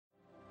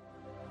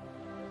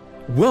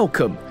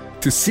Welcome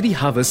to City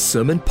Harvest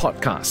Sermon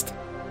Podcast.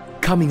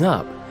 Coming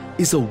up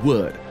is a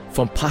word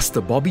from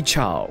Pastor Bobby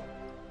Chow.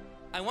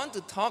 I want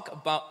to talk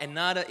about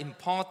another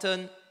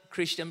important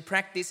Christian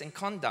practice and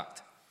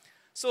conduct.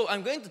 So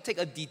I'm going to take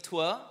a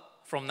detour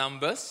from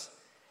Numbers,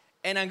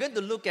 and I'm going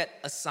to look at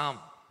a psalm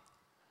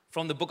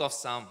from the book of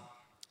Psalms.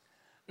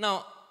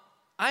 Now,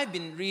 I've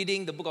been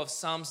reading the book of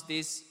Psalms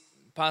these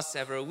past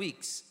several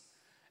weeks,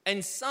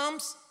 and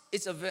Psalms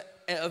is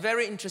a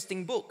very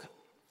interesting book.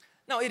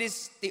 Now, it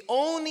is the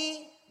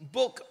only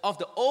book of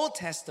the Old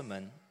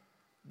Testament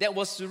that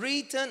was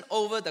written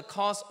over the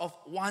course of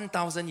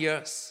 1,000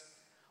 years.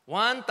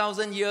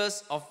 1,000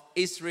 years of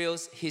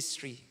Israel's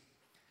history.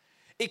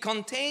 It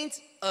contains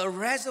a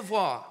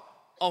reservoir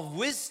of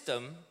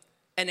wisdom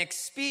and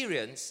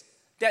experience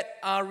that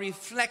are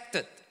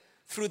reflected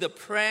through the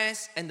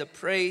prayers and the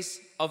praise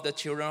of the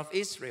children of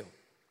Israel.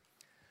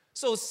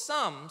 So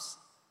Psalms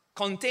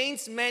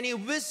contains many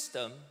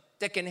wisdom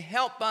that can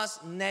help us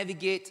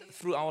navigate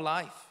through our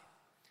life.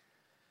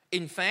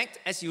 In fact,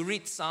 as you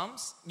read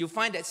Psalms, you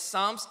find that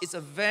Psalms is a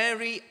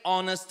very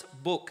honest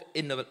book,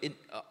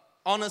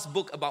 honest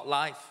book about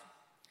life.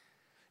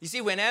 You see,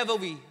 whenever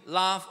we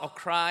laugh or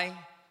cry,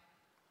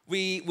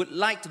 we would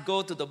like to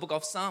go to the book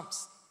of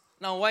Psalms.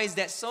 Now, why is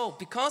that so?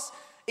 Because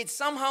it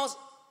somehow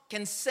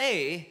can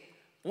say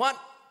what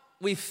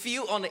we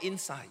feel on the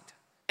inside,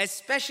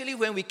 especially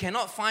when we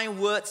cannot find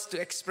words to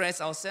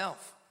express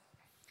ourselves.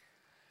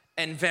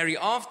 And very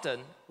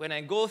often, when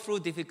I go through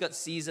difficult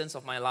seasons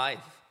of my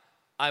life,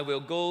 I will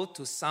go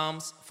to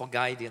Psalms for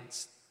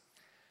guidance.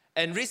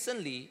 And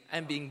recently,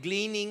 I've been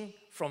gleaning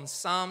from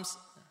Psalms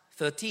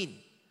 13.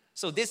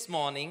 So this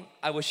morning,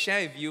 I will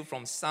share with you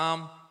from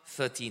Psalm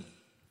 13.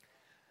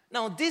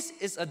 Now, this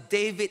is a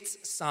David's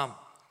psalm,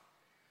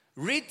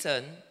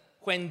 written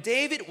when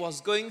David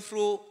was going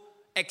through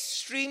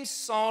extreme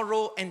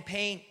sorrow and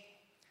pain.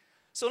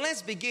 So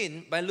let's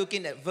begin by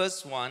looking at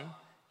verse 1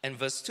 and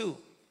verse 2.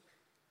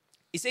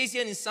 It says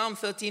here in Psalm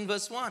 13,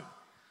 verse 1,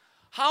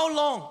 "How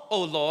long,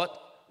 O Lord,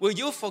 will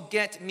you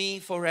forget me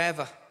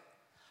forever?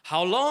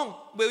 How long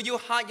will you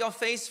hide your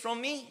face from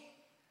me?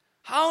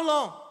 How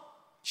long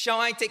shall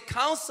I take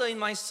counsel in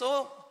my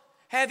soul,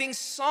 having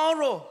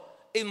sorrow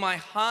in my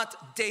heart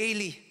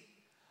daily?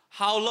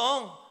 How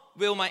long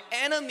will my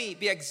enemy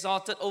be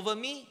exalted over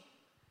me?"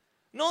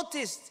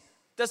 Notice,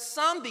 the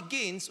psalm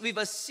begins with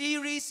a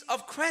series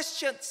of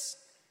questions.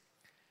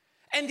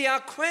 And there are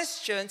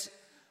questions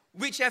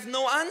which have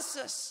no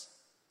answers.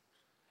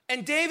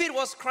 And David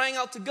was crying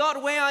out to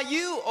God, "Where are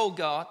you, O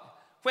God,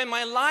 when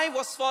my life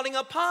was falling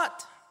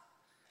apart?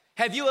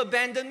 Have you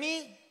abandoned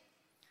me?"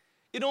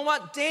 You know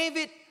what?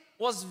 David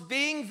was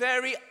being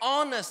very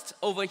honest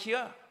over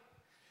here.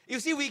 You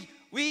see,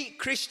 we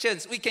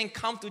Christians, we can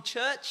come to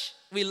church,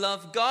 we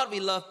love God, we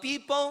love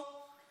people,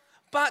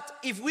 but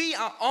if we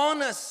are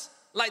honest,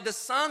 like the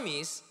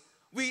psalmist,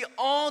 we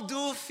all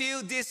do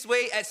feel this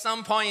way at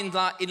some point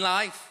in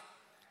life.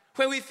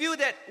 When we feel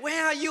that,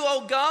 "Where are you,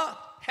 O God?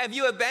 Have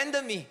you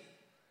abandoned me?"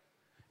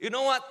 You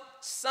know what?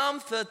 Psalm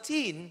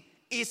 13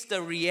 is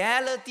the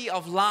reality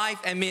of life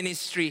and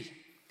ministry.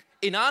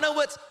 In other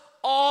words,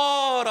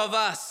 all of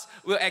us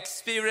will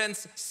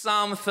experience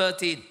Psalm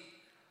 13.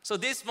 So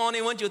this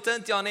morning, won't you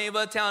turn to your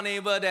neighbor, tell your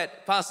neighbor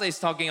that Pastor is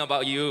talking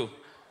about you.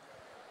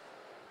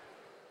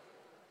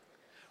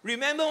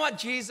 Remember what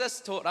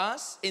Jesus told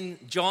us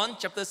in John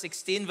chapter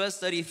 16, verse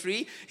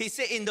 33? He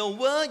said, "In the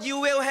world you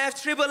will have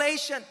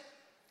tribulation."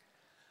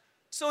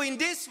 So in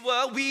this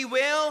world, we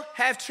will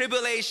have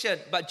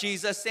tribulation. But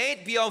Jesus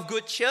said, "Be of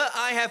good cheer,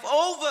 I have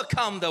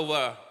overcome the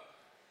world."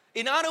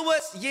 In other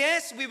words,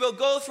 yes, we will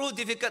go through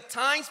difficult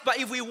times, but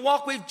if we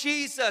walk with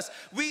Jesus,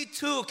 we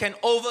too can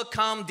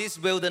overcome this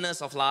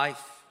wilderness of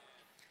life.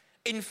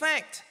 In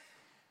fact,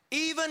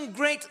 even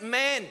great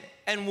men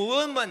and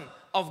women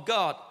of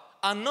God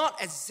are not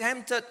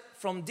exempted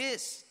from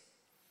this.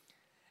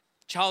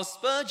 Charles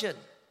Spurgeon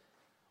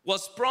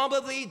was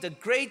probably the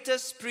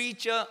greatest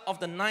preacher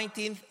of the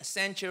 19th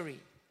century.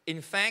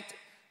 In fact,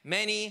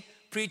 many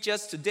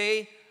preachers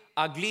today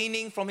are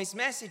gleaning from his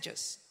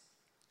messages.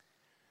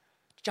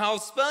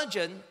 Charles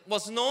Spurgeon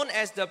was known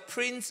as the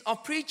Prince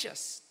of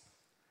Preachers.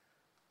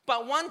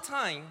 But one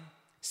time,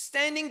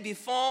 standing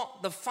before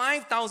the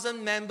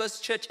 5,000 members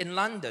church in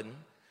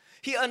London,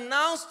 he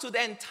announced to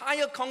the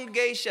entire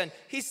congregation,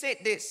 he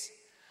said this,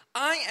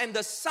 "I am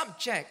the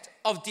subject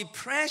of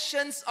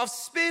depressions of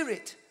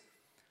spirit,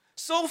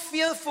 so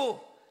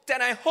fearful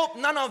that I hope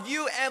none of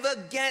you ever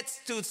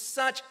gets to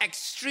such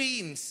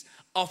extremes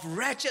of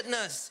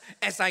wretchedness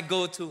as I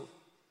go to."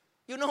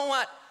 You know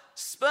what?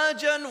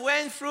 Spurgeon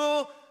went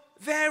through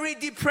very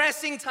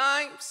depressing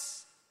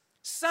times.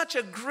 Such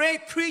a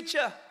great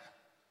preacher,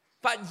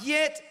 but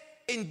yet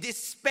in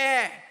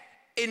despair,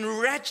 in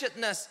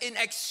wretchedness, in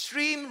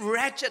extreme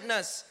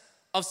wretchedness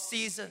of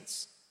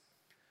seasons.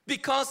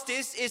 Because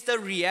this is the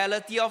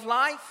reality of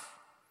life.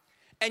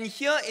 And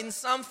here in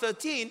Psalm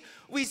 13,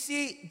 we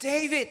see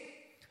David,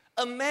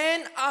 a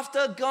man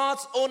after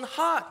God's own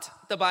heart,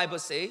 the Bible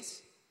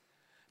says,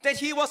 that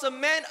he was a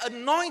man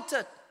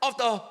anointed of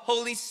the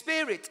Holy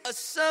Spirit, a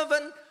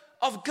servant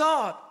of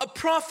God, a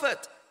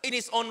prophet in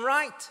his own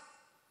right.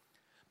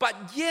 But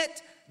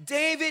yet,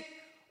 David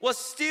was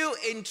still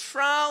in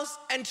trials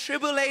and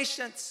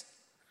tribulations.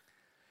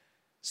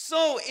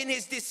 So in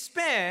his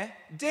despair,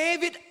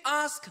 David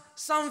asked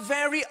some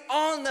very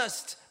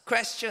honest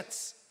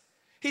questions.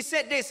 He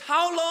said this,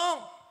 how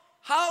long?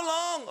 How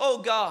long,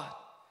 oh God?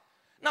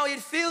 Now it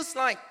feels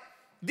like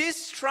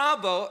this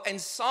trouble and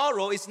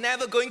sorrow is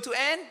never going to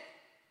end.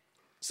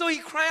 So he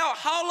cried out,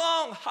 how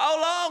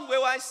long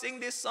will I sing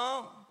this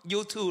song?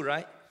 You too,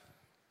 right?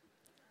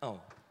 Oh,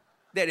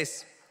 that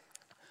is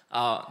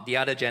the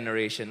other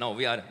generation. No,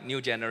 we are the new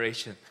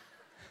generation.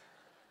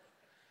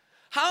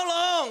 How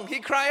long? He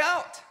cried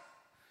out.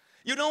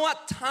 You know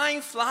what?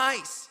 Time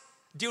flies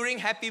during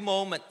happy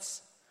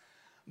moments.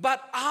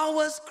 But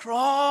hours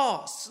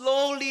cross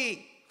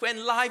slowly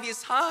when life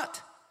is hard.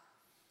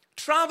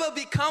 Trouble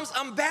becomes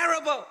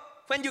unbearable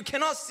when you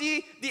cannot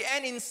see the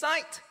end in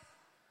sight.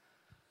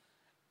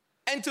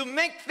 And to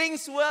make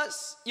things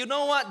worse, you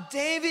know what?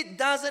 David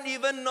doesn't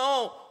even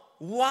know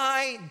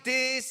why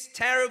these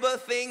terrible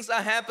things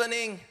are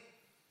happening.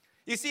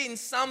 You see, in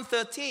Psalm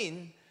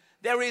 13,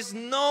 there is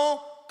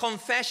no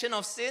confession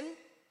of sin,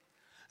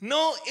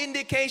 no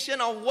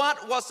indication of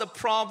what was the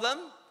problem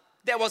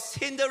that was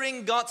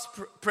hindering God's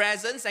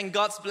presence and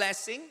God's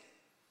blessing.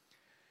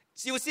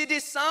 So you see,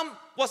 this psalm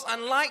was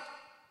unlike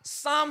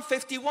Psalm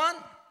 51,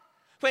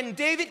 when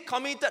David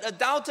committed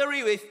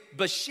adultery with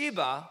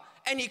Bathsheba,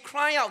 and he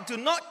cried out, do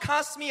not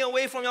cast me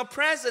away from your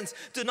presence.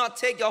 Do not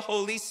take your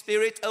Holy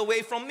Spirit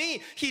away from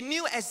me. He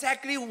knew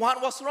exactly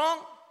what was wrong.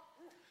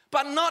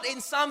 But not in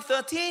Psalm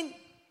 13.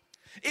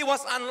 It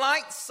was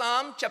unlike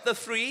Psalm chapter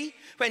 3,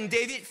 when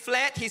David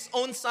fled his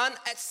own son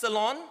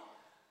Absalom,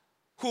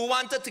 who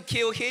wanted to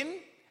kill him.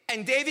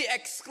 And David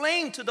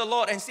exclaimed to the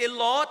Lord and said,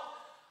 Lord,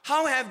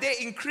 how have they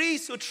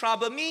increased who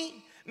trouble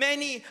me?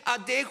 Many are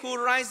they who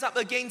rise up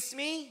against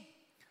me.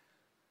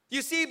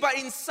 You see, but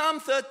in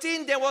Psalm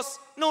 13, there was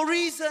no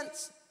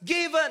reasons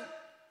given.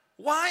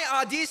 Why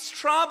are these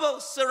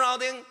troubles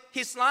surrounding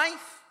his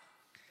life?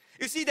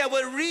 You see, there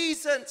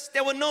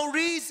were no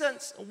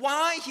reasons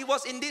why he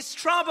was in this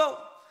trouble.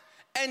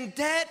 And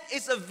that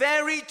is a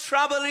very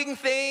troubling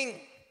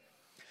thing.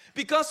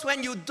 Because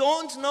when you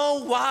don't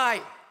know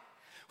why,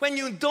 when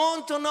you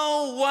don't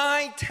know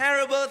why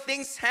terrible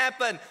things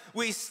happen,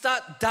 we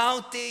start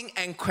doubting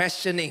and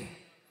questioning.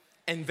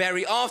 And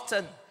very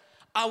often,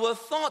 our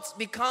thoughts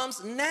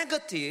becomes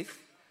negative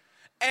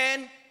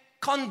and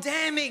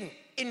condemning.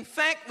 In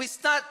fact, we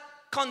start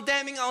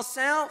condemning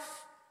ourselves.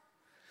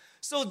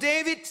 So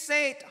David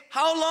said,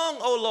 how long,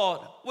 O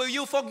Lord, will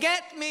you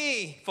forget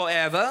me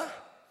forever?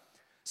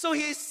 So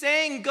he's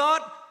saying,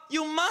 God,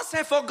 you must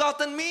have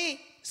forgotten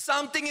me.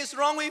 Something is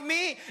wrong with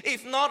me.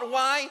 If not,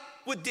 why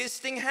would this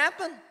thing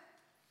happen?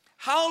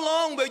 How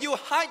long will you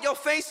hide your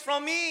face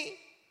from me?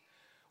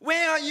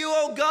 Where are you,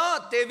 O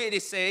God? David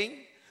is saying.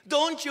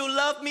 Don't you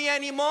love me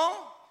anymore?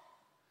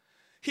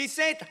 He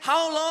said,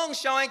 how long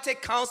shall I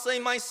take counsel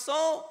in my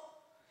soul,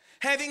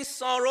 having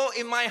sorrow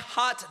in my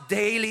heart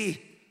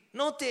daily?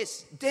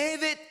 Notice,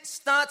 David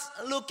starts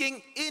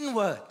looking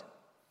inward,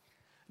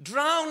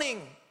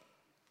 drowning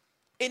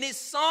in his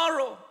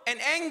sorrow and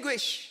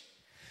anguish.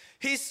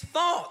 His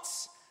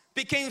thoughts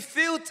became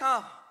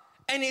futile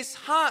and his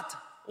heart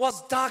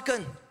was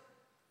darkened.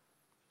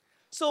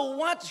 So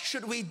what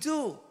should we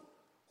do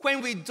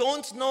when we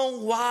don't know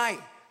why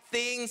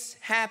things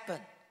happen?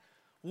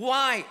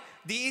 Why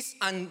these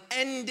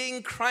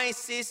unending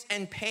crises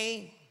and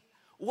pain?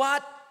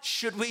 What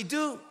should we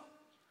do?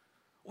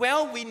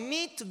 Well, we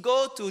need to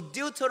go to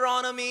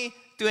Deuteronomy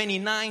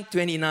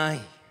 29:29.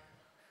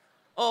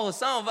 Oh,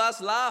 some of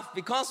us laugh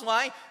because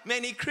why?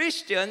 Many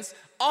Christians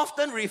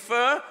often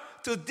refer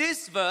to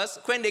this verse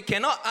when they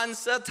cannot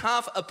answer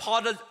tough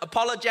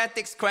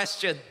apologetics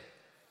question.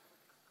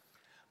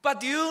 But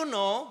do you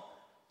know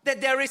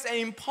that there is an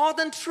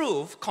important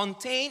truth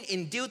contained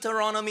in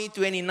Deuteronomy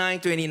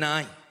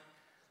 29:29?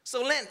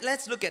 So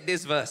let's look at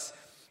this verse.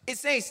 It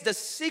says, the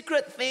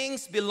secret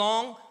things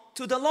belong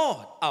to the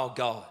Lord our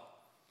God.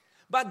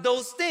 But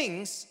those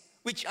things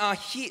which are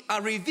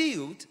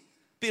revealed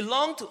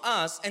belong to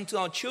us and to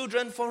our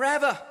children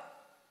forever,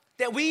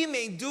 that we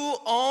may do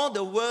all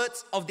the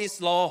words of this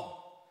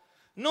law.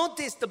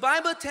 Notice the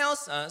Bible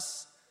tells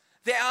us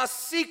there are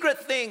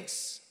secret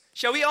things.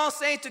 Shall we all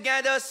say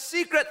together,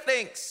 secret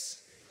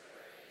things?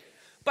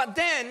 But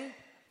then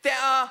there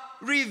are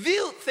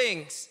revealed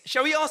things.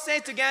 Shall we all say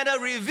together,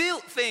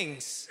 revealed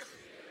things?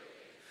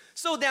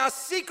 So there are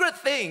secret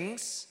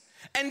things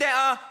and there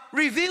are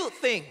revealed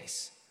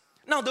things.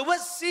 Now the word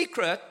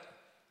secret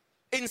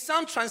in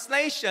some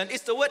translation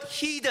is the word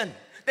hidden.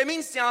 That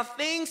means there are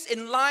things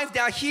in life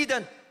that are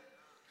hidden.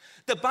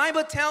 The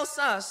Bible tells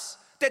us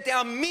that there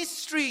are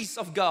mysteries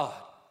of God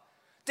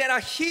that are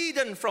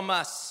hidden from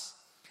us.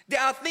 There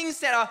are things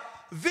that are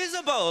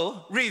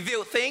visible,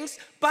 revealed things,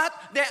 but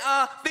there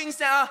are things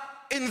that are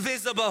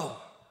invisible.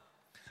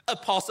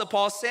 Apostle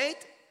Paul said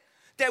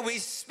that we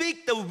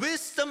speak the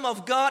wisdom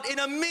of God in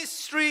a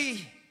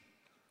mystery.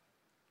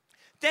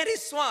 That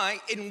is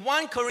why in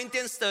 1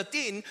 Corinthians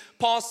 13,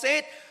 Paul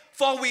said,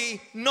 "For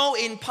we know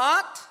in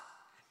part,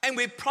 and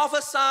we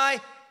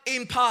prophesy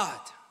in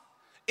part."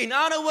 In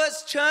other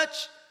words,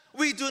 church,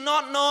 we do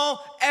not know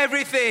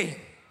everything.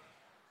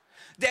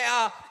 There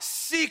are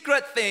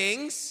secret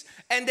things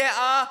and there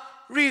are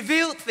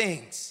revealed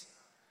things.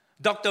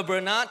 Dr.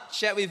 Bernard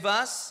shared with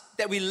us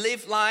that we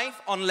live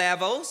life on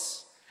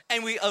levels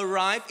and we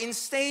arrive in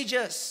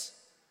stages.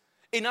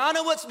 In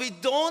other words, we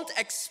don't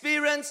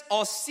experience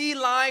or see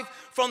life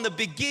from the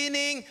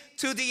beginning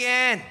to the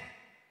end.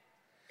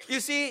 You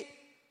see,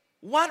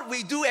 what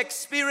we do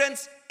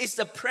experience is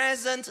the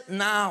present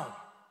now.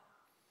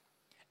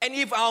 And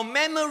if our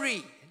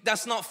memory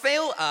does not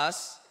fail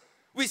us,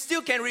 we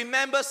still can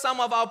remember some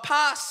of our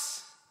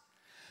past.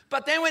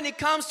 But then when it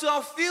comes to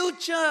our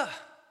future,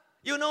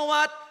 you know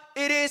what?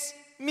 It is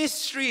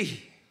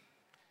mystery,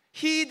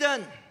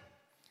 hidden.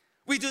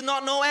 We do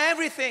not know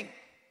everything.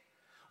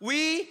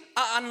 We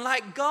are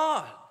unlike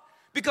God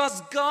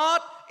because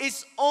God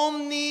is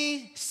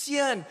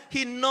omniscient.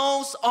 He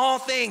knows all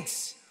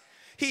things.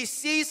 He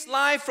sees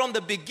life from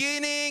the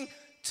beginning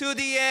to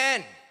the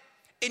end.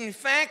 In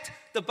fact,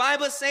 the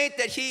Bible says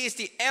that He is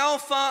the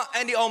Alpha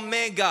and the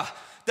Omega,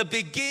 the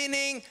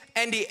beginning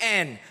and the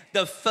end,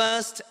 the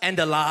first and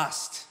the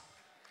last.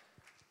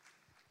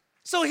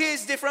 So He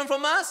is different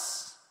from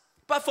us.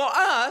 But for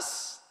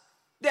us,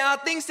 there are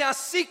things that are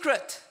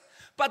secret,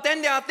 but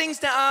then there are things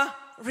that are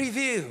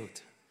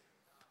revealed.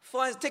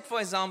 Take for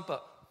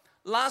example,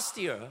 last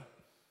year,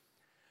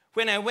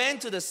 when I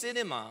went to the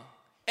cinema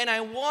and I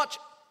watched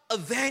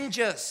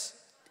Avengers: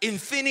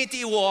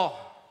 Infinity War.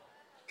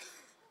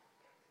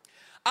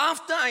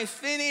 After I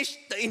finished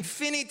the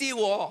Infinity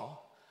War,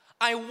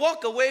 I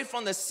walked away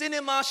from the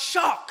cinema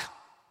shocked,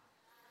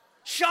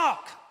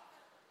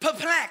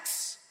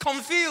 perplexed,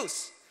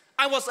 confused.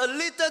 I was a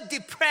little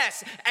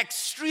depressed,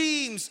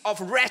 extremes of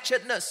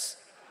wretchedness.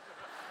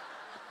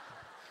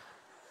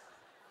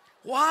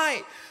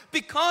 Why?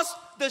 Because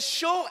the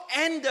show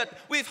ended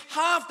with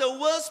half the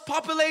world's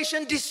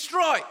population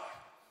destroyed.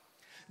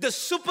 The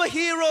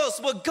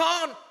superheroes were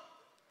gone.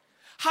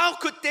 How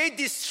could they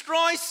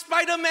destroy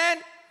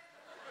Spider-Man?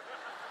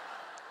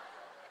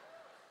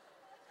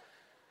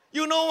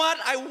 You know what?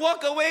 I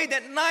walked away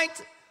that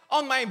night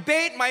on my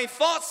bed. My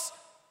thoughts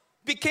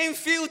became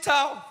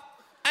futile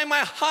and my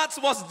heart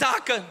was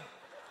darkened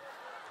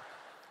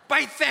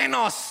by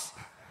Thanos.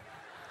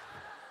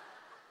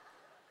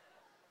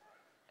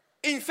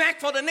 In fact,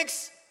 for the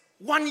next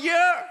 1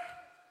 year,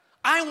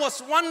 I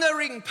was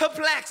wondering,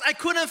 perplexed. I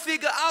couldn't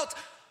figure out,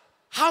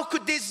 how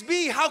could this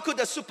be? How could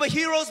the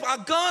superheroes are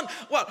gone?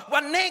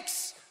 What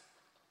next?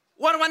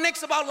 What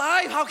next about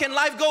life? How can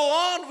life go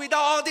on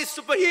without all these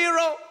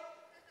superheroes?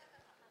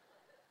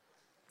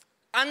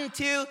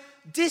 Until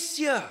this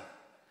year,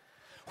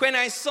 when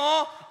I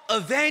saw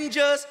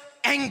Avengers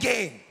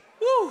Endgame.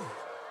 Woo!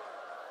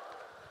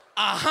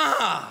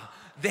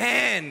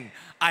 Then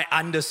I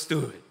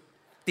understood.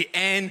 The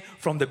end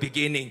from the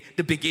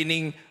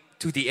beginning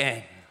to the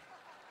end.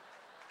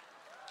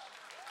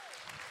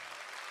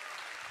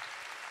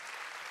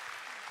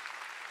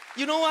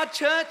 You know what,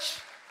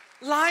 church?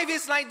 Life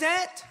is like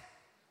that.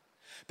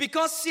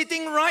 Because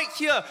sitting right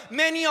here,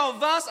 many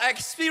of us are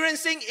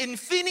experiencing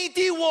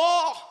infinity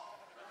war.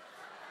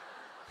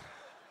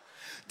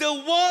 The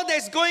war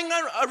that's going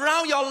on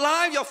around your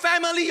life, your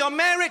family, your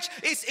marriage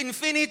is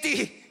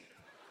infinity.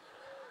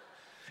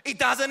 It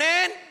doesn't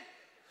end.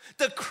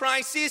 The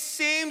crisis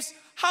seems,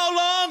 how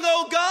long,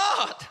 oh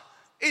God,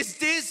 is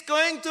this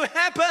going to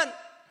happen?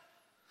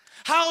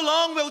 How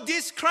long will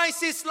this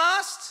crisis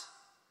last?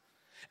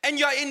 And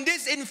you're in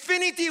this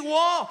infinity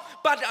war,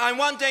 but I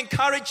want to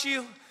encourage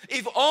you,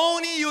 if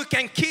only you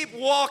can keep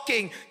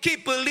walking,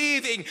 keep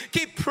believing,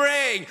 keep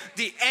praying,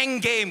 the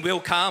end game will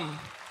come.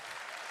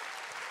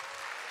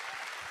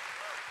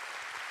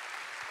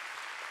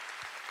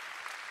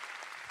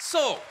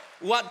 So,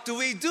 what do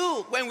we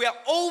do when we are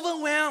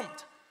overwhelmed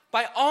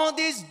by all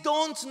these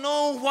don't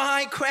know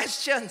why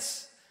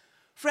questions?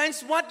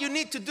 Friends, what you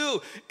need to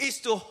do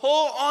is to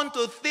hold on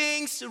to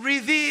things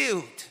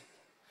revealed.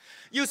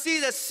 You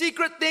see, the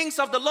secret things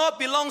of the Lord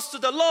belongs to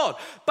the Lord,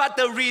 but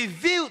the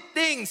revealed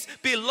things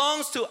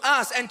belongs to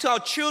us and to our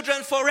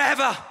children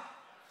forever.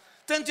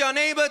 Turn to your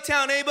neighbor,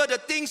 tell your neighbor, the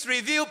things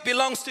revealed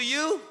belongs to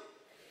you.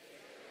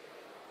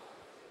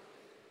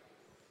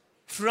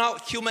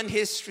 Throughout human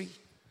history,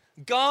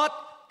 God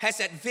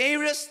has at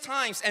various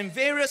times and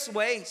various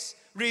ways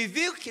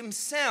revealed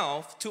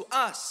Himself to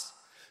us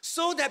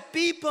so that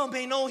people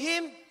may know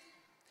Him.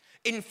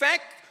 In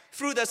fact,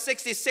 through the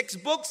 66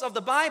 books of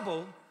the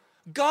Bible,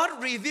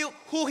 God revealed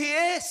who He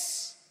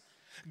is.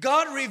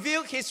 God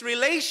revealed His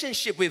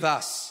relationship with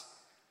us.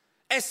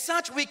 As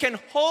such, we can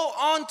hold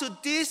on to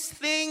these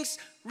things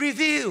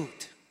revealed.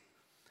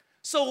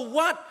 So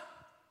what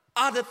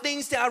are the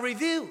things that are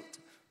revealed?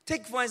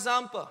 Take, for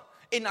example,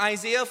 in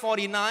Isaiah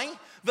 49,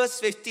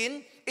 verse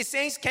 15, it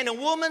says, "Can a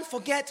woman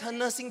forget her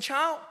nursing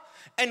child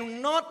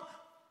and not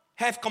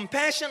have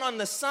compassion on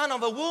the son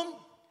of her womb?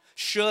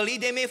 Surely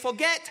they may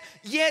forget,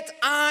 yet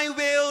I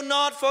will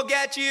not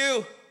forget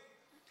you.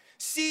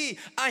 See,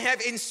 I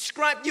have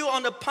inscribed you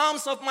on the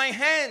palms of my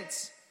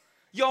hands.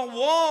 Your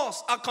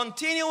walls are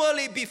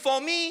continually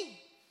before me.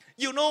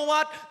 You know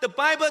what? The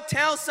Bible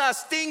tells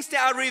us things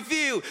that are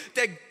revealed,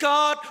 that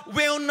God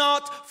will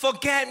not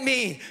forget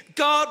me.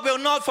 God will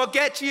not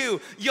forget you.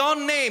 Your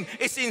name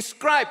is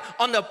inscribed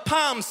on the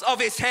palms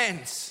of his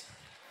hands.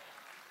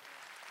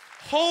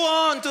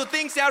 Hold on to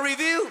things that are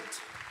revealed.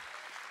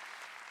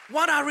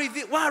 What are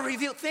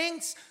revealed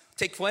things?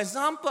 Take for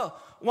example,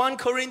 1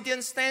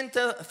 Corinthians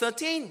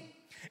 10:13.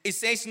 It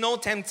says, no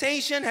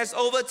temptation has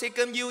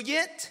overtaken you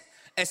yet,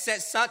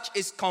 except such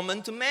is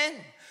common to man.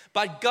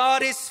 But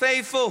God is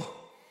faithful,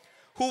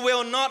 who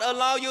will not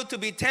allow you to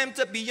be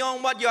tempted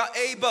beyond what you are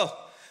able,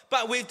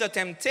 but with the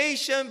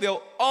temptation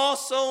will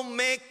also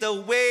make the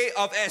way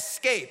of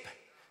escape,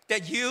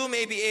 that you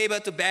may be able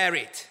to bear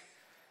it.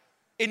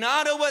 In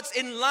other words,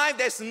 in life,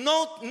 there's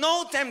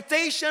no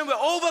temptation will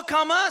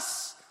overcome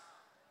us,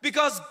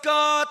 because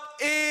God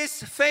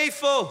is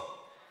faithful.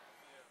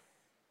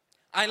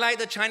 I like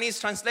the Chinese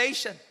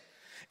translation.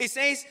 It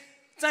says,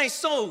 在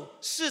受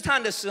试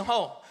探的时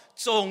候，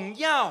总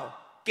要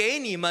给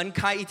你们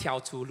开一条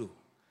出路.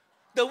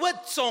 The word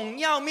总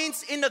要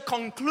means in the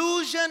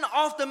conclusion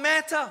of the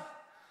matter.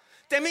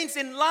 That means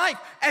in life,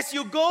 as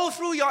you go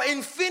through your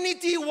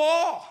infinity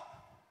war,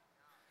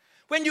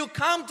 when you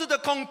come to the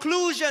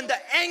conclusion, the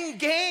end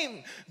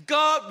game,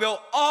 God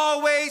will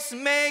always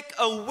make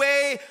a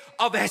way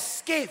of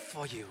escape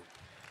for you.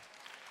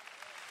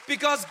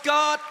 Because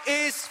God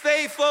is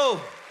faithful.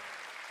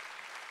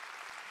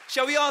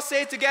 Shall we all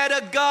say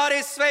together, God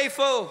is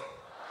faithful?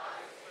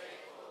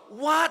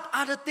 What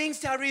are the things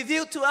that are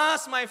revealed to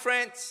us, my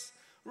friends?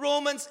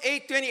 Romans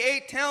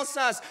 8:28 tells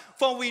us,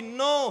 for we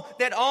know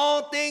that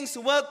all things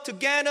work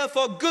together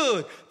for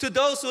good to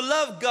those who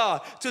love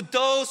God, to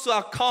those who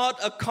are called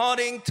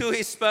according to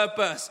his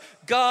purpose.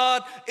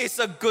 God is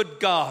a good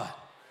God.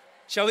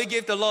 Shall we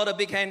give the Lord a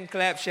big hand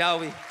clap, shall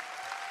we?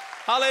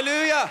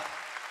 Hallelujah.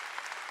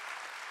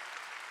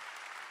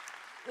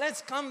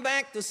 Let's come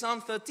back to Psalm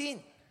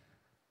 13.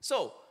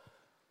 So,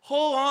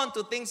 hold on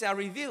to things that are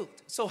revealed.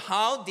 So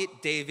how did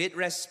David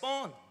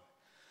respond?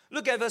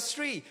 Look at verse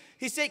 3.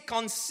 He said,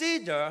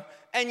 consider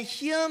and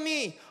hear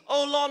me,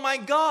 O Lord my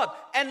God,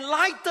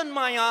 enlighten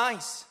my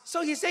eyes.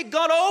 So he said,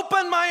 God,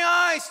 open my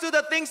eyes to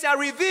the things that are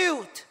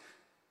revealed.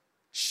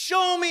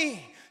 Show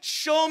me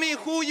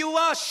who you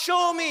are,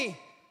 show me.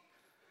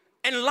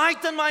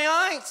 Enlighten my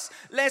eyes,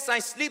 lest I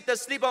sleep the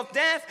sleep of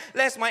death,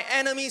 lest my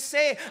enemies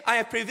say, I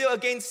have prevailed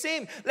against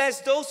him,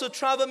 lest those who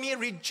trouble me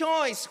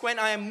rejoice when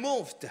I am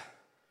moved.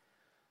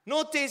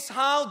 Notice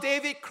how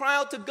David cried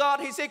out to God.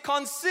 He said,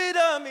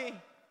 consider me.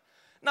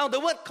 Now the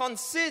word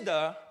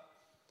consider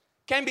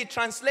can be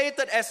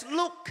translated as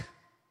look.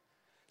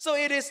 So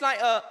it is like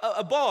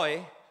a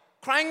boy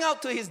crying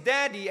out to his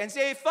daddy and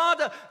saying,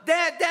 Father,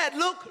 Dad,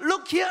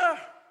 look here.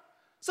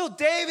 So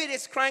David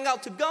is crying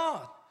out to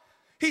God.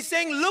 He's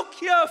saying, look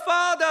here,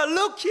 Father,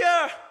 look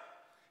here.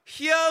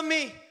 Hear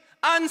me,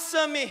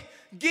 answer me,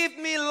 give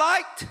me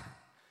light,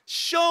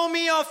 show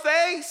me your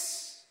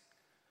face,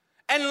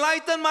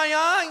 enlighten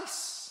my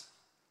eyes.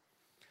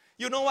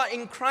 You know what?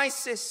 In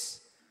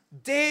crisis,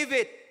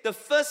 David, the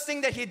first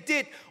thing that he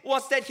did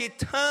was that he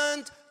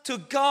turned to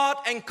God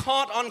and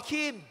called on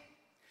him.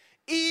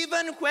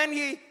 Even when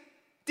he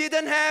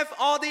didn't have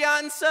all the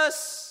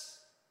answers,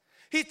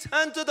 he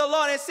turned to the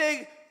Lord and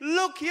said,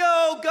 look here,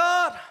 oh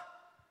God.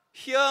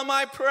 Hear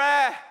my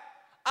prayer.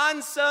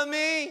 Answer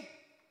me.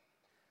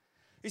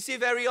 You see,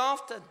 very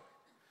often,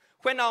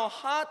 when our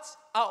hearts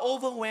are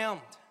overwhelmed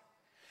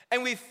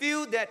and we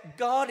feel that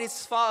God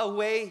is far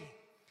away,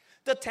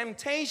 the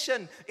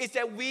temptation is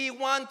that we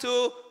want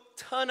to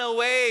turn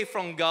away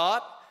from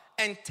God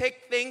and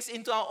take things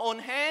into our own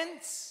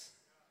hands.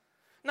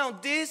 Now,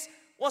 this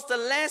was the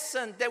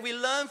lesson that we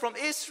learned from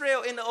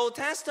Israel in the Old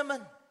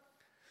Testament.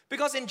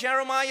 Because in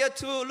Jeremiah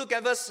 2, look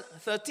at verse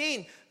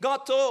 13,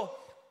 God told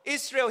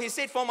Israel, he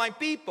said, for my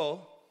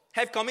people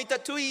have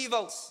committed two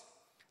evils.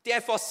 They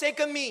have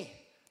forsaken me,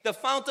 the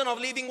fountain of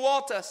living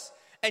waters,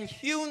 and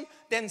hewn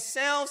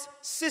themselves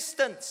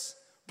cisterns,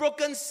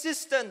 broken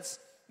cisterns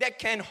that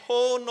can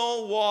hold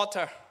no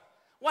water.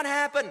 What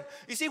happened?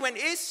 You see, when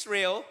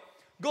Israel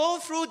go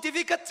through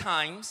difficult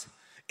times,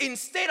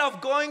 instead of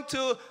going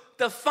to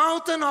the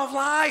fountain of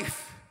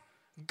life,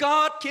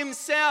 God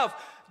himself,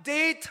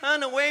 they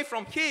turn away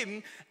from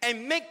him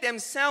and make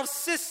themselves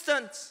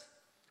cisterns.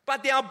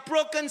 But they are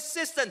broken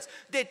cisterns.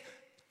 They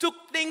took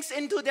things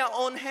into their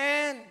own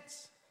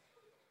hands.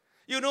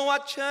 You know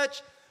what,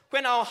 church?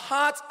 When our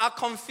hearts are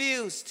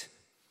confused,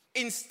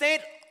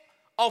 instead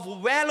of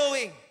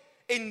wallowing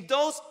in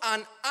those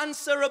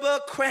unanswerable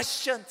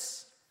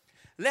questions,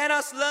 let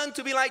us learn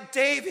to be like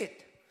David.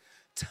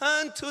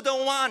 Turn to the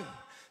one.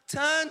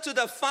 Turn to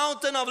the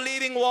fountain of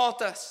living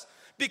waters.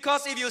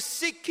 Because if you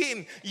seek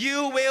him,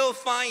 you will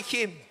find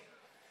him.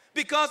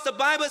 Because the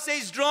Bible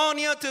says, draw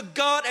near to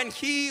God and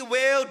he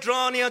will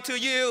draw near to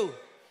you.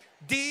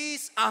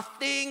 These are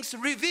things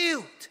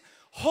revealed.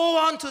 Hold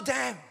on to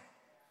them.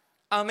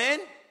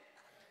 Amen?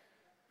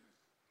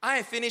 I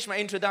have finished my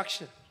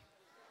introduction.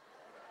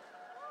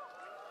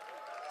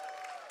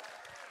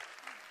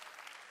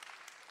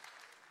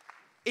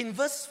 In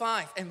verse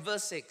 5 and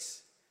verse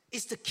 6,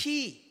 it's the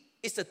key,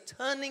 it's the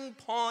turning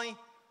point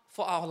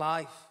for our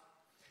life.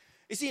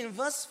 You see, in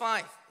verse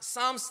 5,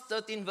 Psalms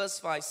 13 verse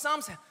 5,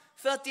 Psalms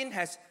 13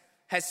 has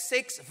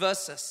 6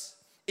 verses.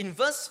 In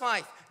verse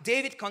 5,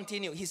 David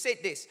continued. He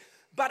said this,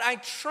 "But I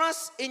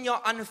trust in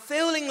your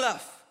unfailing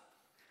love.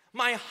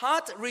 My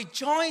heart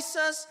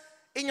rejoices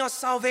in your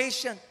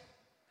salvation."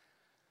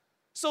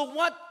 So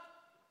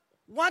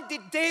what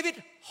did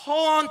David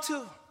hold on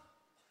to?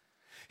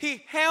 He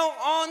held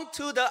on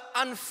to the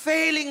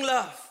unfailing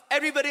love.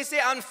 Everybody say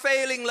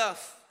unfailing love.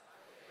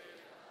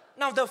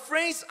 Now the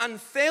phrase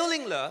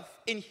unfailing love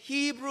in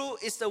Hebrew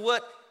is the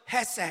word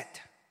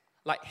hesed.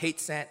 Like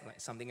hesed, like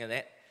something like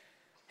that.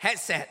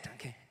 Hesed,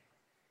 okay.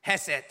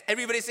 Hesed.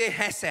 Everybody say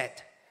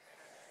hesed.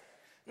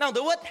 Now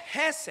the word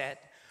hesed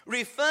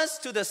refers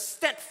to the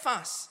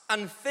steadfast,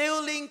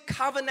 unfailing,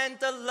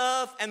 covenantal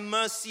love and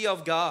mercy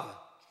of God.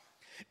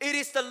 It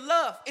is the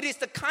love, it is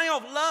the kind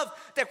of love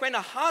that when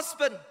a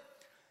husband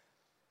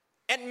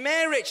at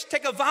marriage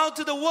take a vow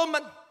to the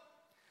woman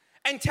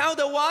and tell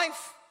the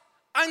wife,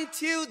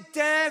 "Until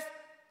death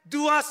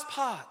do us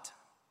part."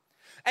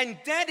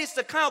 And that is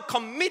the kind of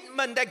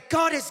commitment that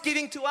God is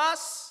giving to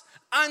us.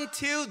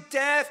 Until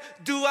death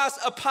do us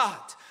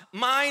apart.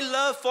 My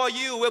love for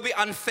you will be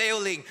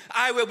unfailing.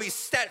 I will be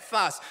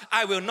steadfast.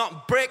 I will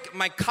not break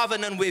my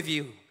covenant with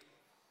you.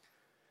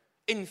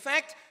 In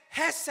fact,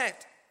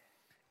 hesed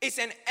is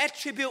an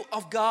attribute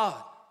of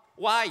God.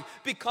 Why?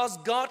 Because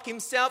God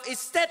himself is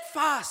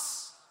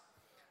steadfast.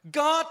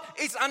 God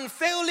is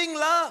unfailing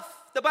love.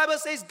 The Bible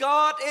says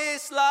God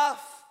is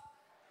love.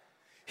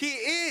 He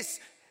is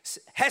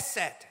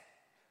hesed.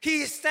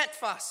 He is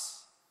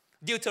steadfast.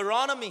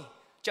 Deuteronomy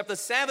chapter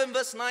 7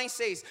 verse 9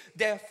 says,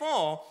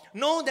 "Therefore,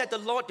 know that the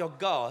Lord your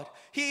God,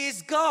 He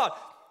is God,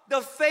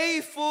 the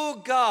faithful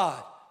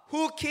God,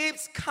 who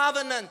keeps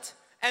covenant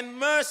and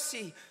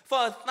mercy for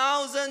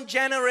 1,000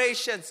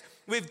 generations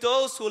with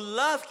those who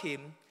love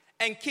Him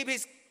and keep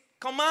His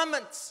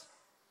commandments."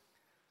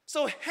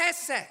 So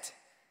hesed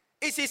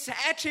is His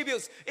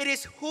attributes. It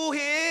is who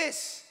He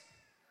is.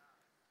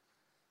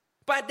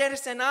 But there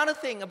is another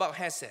thing about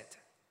hesed,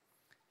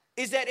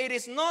 is that it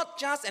is not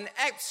just an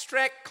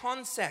abstract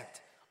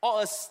concept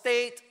or a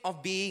state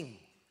of being.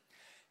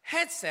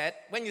 Hesed,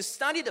 when you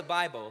study the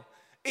Bible,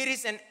 it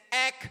is an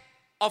act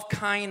of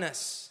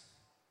kindness.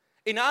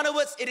 In other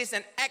words, it is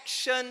an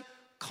action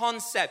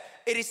concept.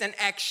 It is an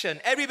action.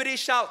 Everybody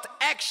shout,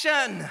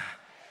 action.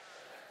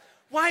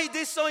 Why is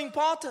this so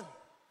important?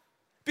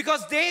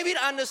 Because David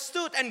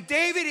understood, and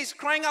David is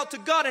crying out to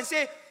God and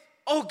saying,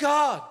 "Oh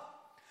God,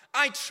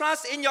 I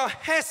trust in your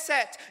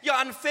hesed, your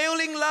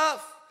unfailing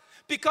love,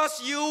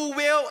 because you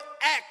will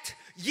act.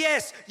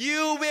 Yes,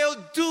 you will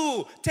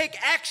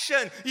take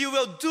action. You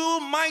will do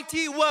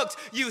mighty works.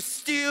 You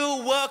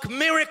still work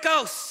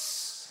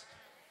miracles.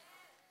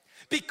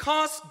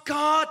 Because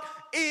God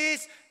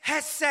is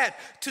hesed.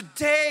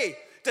 Today,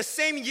 the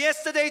same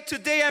yesterday,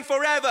 today, and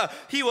forever.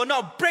 He will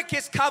not break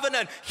His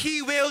covenant.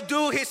 He will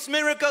do His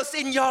miracles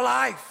in your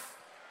life.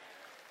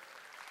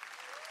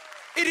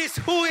 It is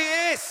who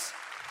He is.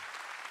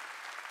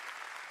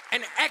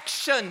 An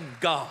action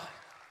God.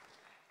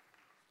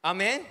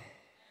 Amen.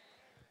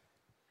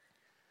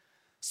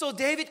 So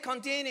David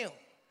continued.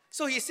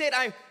 So he said,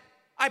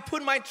 I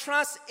put my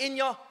trust in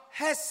your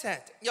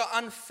hesed, your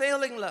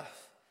unfailing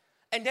love.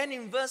 And then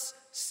in verse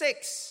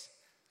 6,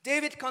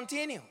 David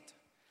continued.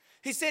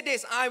 He said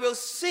this, "I will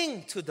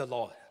sing to the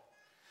Lord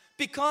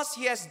because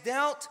He has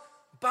dealt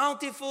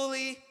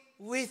bountifully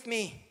with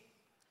me."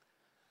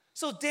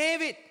 So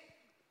David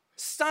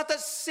started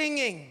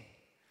singing.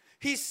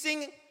 He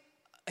sang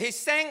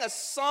a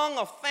song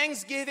of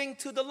thanksgiving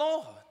to the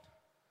Lord.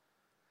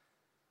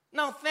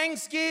 Now,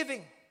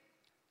 thanksgiving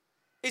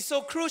is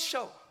so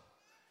crucial.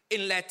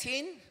 In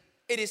Latin,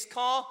 it is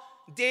called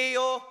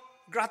Deo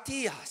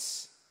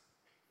gratias.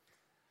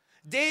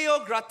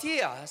 Deo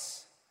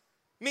gratias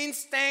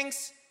means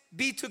thanks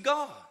be to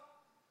God.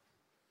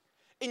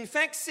 In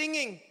fact,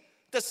 singing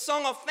the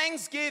song of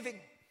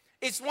thanksgiving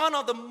is one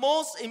of the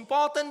most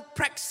important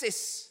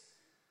practices.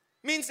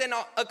 Means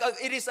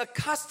it is a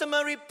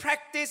customary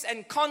practice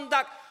and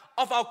conduct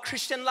of our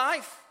Christian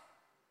life.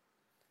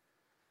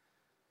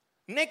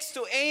 Next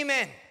to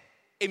amen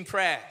in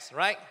prayers,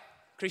 right?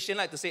 Christians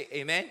like to say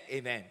amen,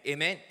 amen,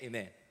 amen,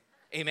 amen,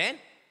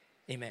 amen,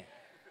 amen.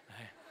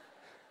 Right.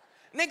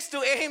 Next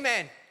to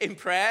amen in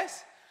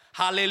prayers,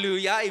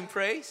 hallelujah in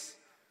praise.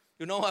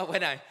 You know what?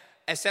 When I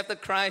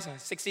accepted Christ, I'm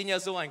 16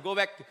 years old, I go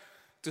back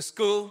to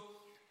school,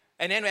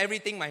 and then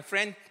everything my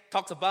friend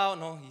talks about,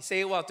 he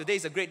say, "Well, today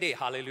is a great day,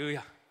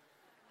 hallelujah.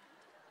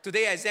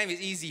 Today exam is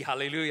easy,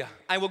 hallelujah.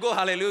 I will go,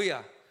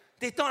 hallelujah."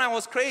 They thought I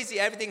was crazy,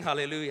 everything,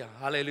 hallelujah,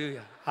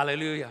 hallelujah,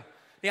 hallelujah.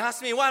 They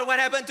asked me, what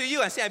happened to you?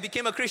 I said, I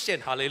became a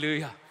Christian,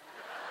 hallelujah.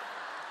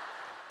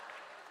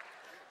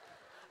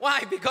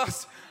 Why?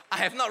 Because I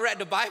have not read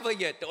the Bible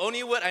yet. The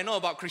only word I know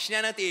about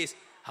Christianity is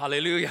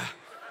Hallelujah.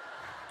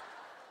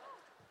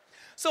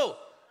 So,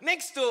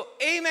 next to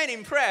amen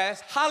in prayer,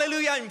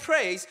 hallelujah in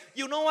praise,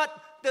 you know what?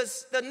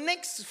 The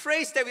next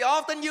phrase that we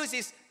often use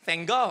is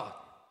thank God.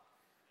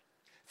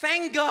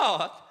 Thank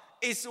God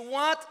is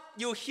what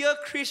you hear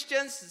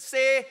Christians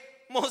say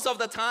most of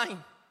the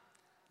time.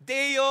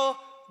 Deo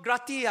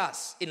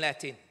gratias in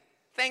Latin.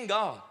 Thank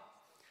God.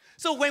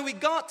 So when we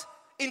got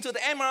into the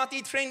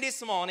MRT train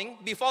this morning,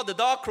 before the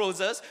door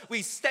closes,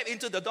 we step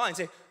into the door and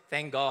say,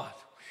 thank God.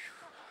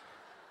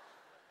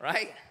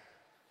 Right?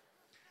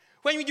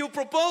 When you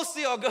propose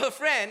to your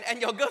girlfriend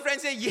and your girlfriend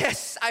says,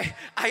 yes, I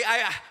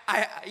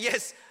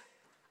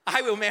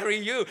will marry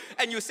you.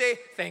 And you say,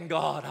 thank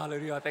God,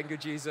 hallelujah, thank you,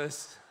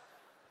 Jesus.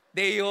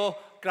 Deo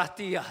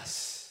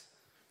gratias.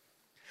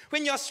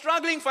 When you're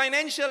struggling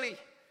financially,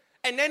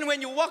 and then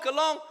when you walk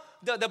along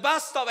the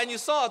bus stop and you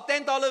saw a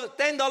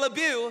 $10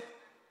 bill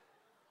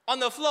on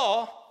the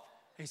floor,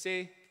 you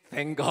say,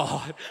 thank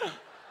God.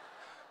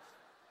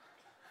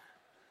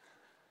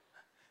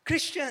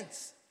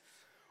 Christians,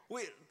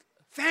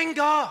 thank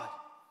God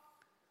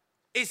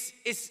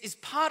is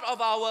part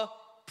of our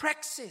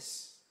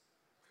praxis,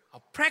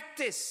 our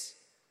practice,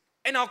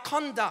 and our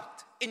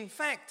conduct. In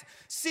fact,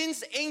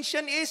 since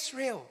ancient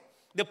Israel,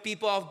 the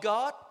people of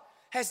God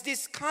has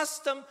this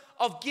custom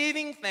of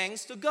giving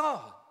thanks to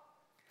God.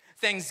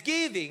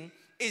 Thanksgiving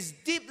is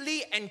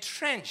deeply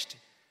entrenched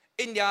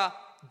in their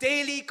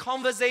daily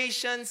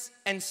conversations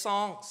and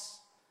songs.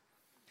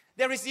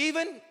 There is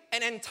even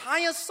an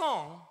entire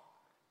song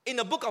in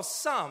the book of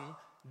Psalm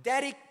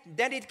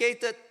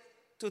dedicated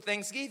to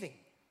thanksgiving.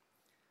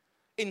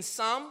 In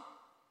Psalm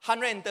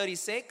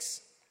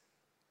 136,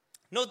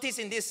 notice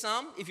in this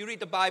psalm, if you read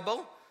the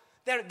Bible,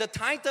 the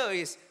title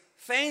is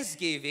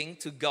Thanksgiving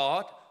to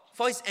God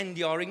for His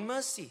enduring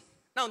mercy.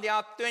 Now, there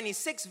are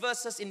 26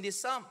 verses in this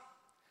psalm.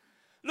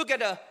 Look at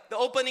the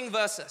opening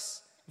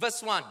verses.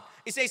 Verse 1,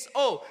 it says,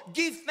 oh,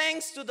 give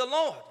thanks to the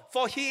Lord,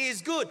 for He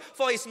is good,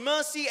 for His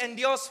mercy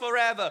endures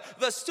forever.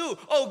 Verse 2,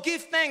 oh,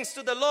 give thanks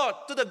to the Lord,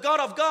 to the God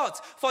of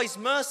gods, for His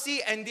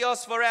mercy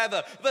endures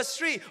forever. Verse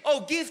 3,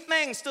 oh, give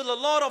thanks to the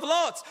Lord of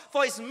lords,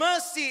 for His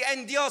mercy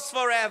endures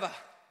forever.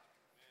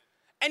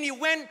 And he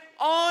went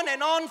on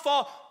and on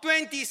for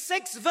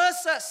 26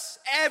 verses.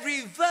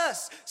 Every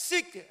verse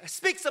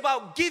speaks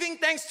about giving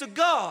thanks to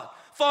God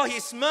for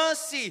His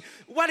mercy.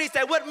 What is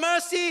that word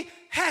mercy?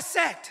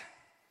 Hesed.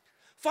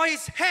 For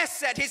His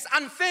hesed, His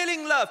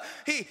unfailing love.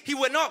 He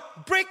will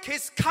not break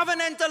His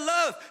covenantal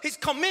love, His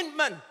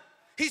commitment,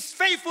 His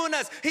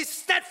faithfulness, His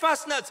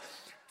steadfastness.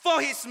 For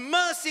His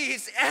mercy,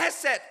 His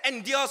hesed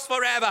endures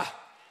forever.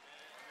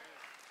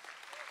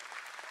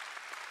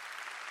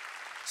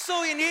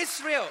 So in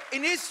Israel,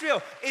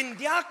 in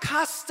their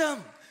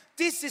custom,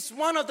 this is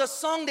one of the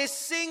songs they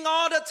sing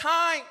all the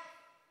time.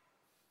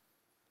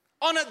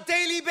 On a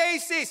daily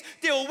basis,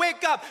 they will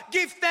wake up,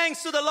 give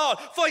thanks to the Lord,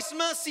 for His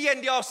mercy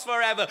endures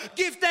forever.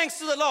 Give thanks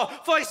to the Lord,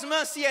 for His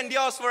mercy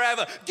endures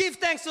forever. Give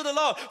thanks to the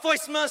Lord, for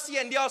His mercy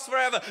endures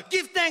forever.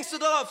 Give thanks to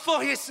the Lord,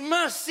 for His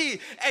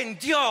mercy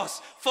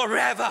endures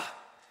forever.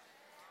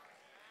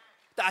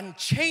 The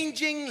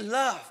unchanging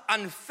love,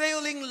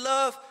 unfailing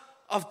love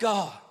of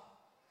God.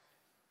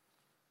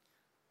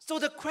 So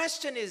the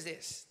question is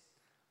this: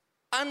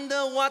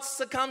 under what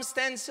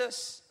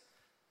circumstances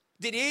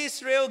did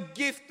Israel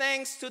give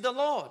thanks to the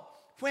Lord?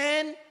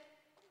 When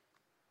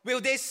will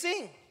they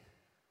sing?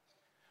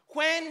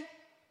 When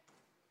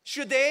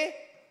should they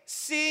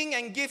sing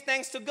and give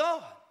thanks to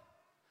God?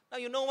 Now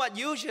you know what?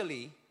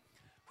 Usually,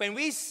 when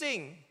we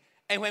sing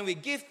and when we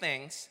give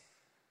thanks,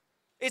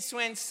 it's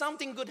when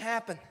something good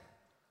happens.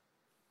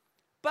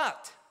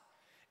 But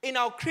in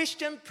our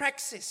Christian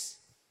praxis,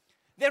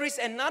 there is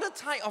another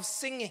type of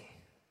singing,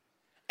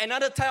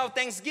 another type of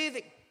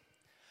thanksgiving,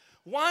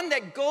 one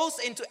that goes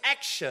into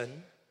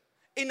action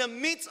in the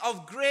midst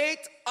of great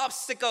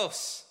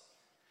obstacles.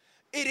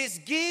 It is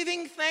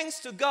giving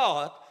thanks to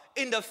God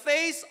in the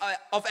face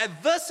of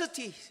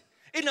adversity,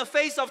 in the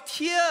face of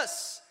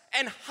tears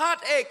and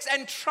heartaches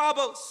and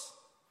troubles.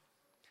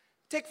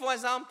 Take, for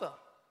example,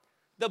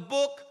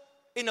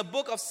 in the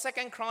book of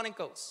 2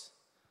 Chronicles.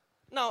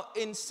 Now,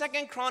 in 2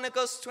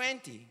 Chronicles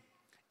 20,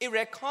 it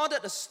recorded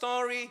the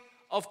story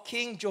of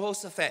King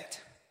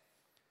Jehoshaphat.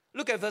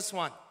 Look at verse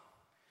 1.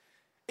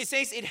 It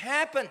says, it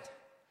happened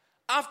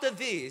after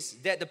this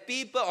that the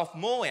people of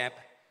Moab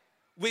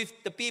with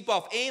the people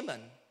of Ammon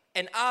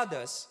and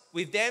others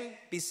with them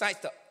besides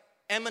the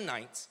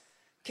Ammonites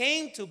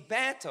came to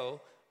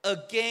battle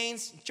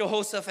against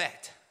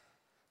Jehoshaphat.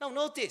 Now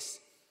notice,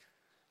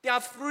 there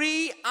are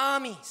three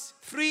armies,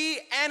 three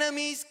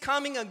enemies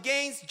coming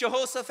against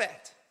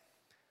Jehoshaphat.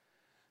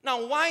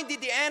 Now, why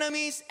did the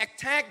enemies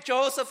attack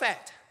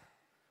Jehoshaphat?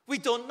 We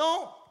don't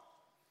know.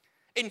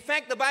 In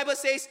fact, the Bible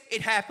says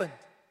it happened.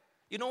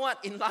 You know what?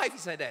 In life,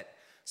 it's like that.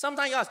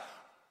 Sometimes you ask,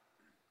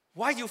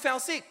 why you fell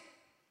sick?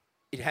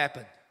 It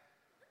happened.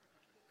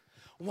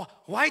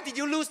 Why did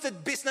you lose the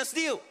business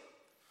deal?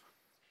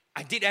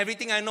 I did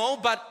everything I know,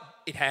 but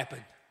it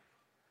happened.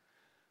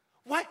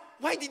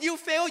 Why did you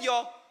fail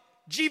your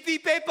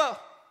GP paper?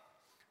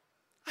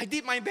 I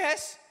did my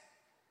best,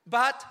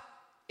 but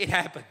it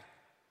happened,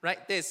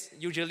 right? This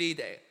usually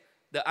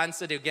the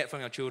answer they get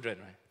from your children,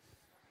 right?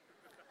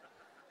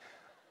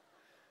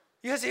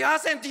 You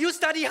ask them, do you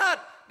study hard?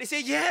 They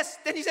say, yes.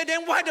 Then he said,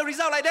 then why the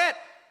result like that?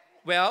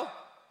 Well,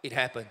 it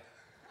happened.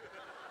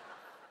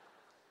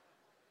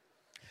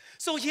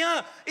 So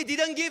here, it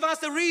didn't give us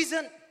the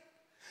reason.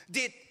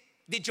 Did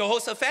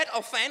Jehoshaphat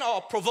offend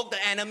or provoke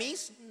the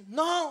enemies?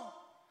 No.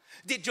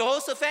 Did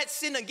Jehoshaphat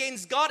sin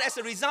against God? As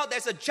a result,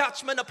 there's a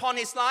judgment upon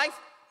his life?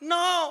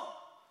 No.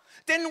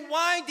 Then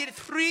why did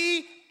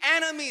three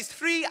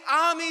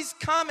armies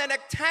come and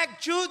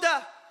attack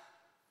Judah?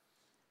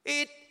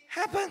 It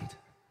happened.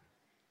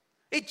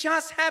 It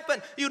just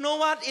happened. You know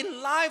what?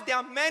 In life, there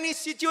are many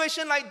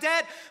situations like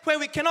that where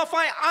we cannot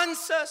find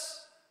answers.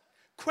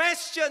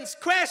 Questions,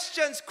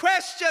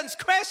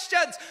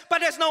 but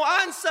there's no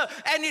answer,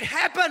 and it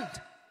happened.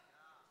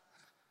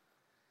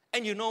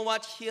 And you know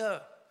what?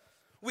 Here,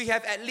 we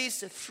have at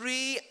least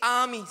 3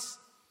 armies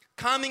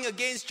coming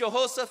against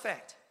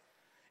Jehoshaphat,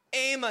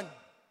 Ammon,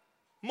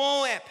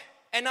 Moab,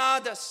 and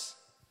others.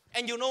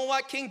 And you know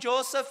what? King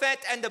Jehoshaphat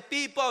and the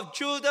people of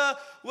Judah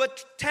were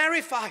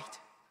terrified.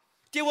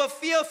 They were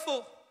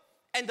fearful.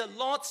 And the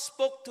Lord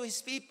spoke to his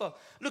people.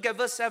 Look at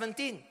verse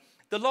 17.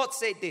 The Lord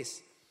said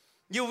this,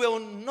 you will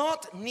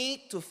not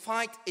need to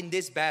fight in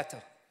this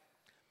battle.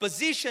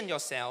 Position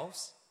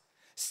yourselves,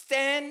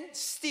 stand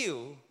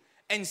still,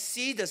 and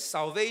see the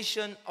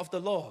salvation of the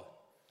Lord,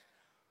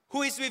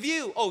 who is with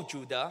you, O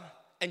Judah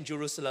and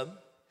Jerusalem.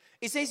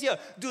 It says here,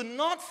 do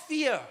not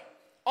fear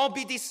or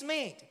be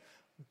dismayed.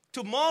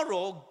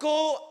 Tomorrow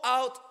go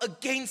out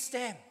against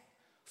them,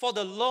 for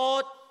the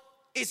Lord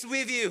is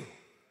with you.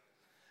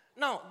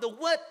 Now, the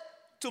word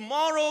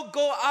tomorrow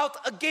go out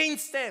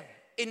against them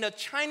in the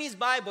Chinese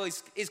Bible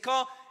is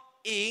called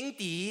迎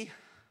敌.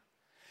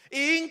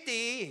 迎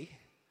敌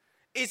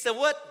is the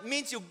word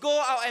means you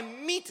go out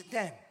and meet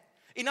them.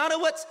 In other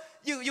words,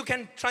 you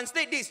can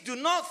translate this, do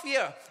not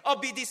fear or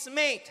be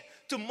dismayed.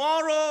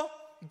 Tomorrow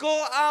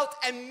go out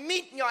and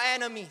meet your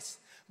enemies.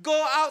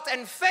 Go out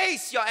and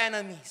face your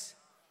enemies.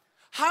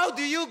 How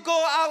do you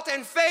go out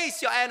and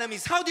face your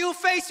enemies? How do you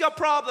face your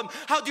problem?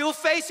 How do you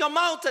face your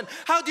mountain?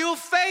 How do you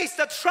face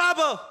the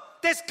trouble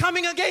that's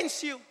coming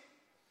against you?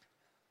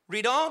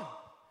 Read on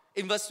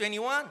in verse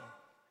 21.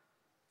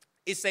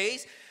 It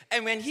says,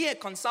 and when he had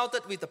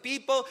consulted with the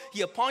people,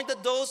 he appointed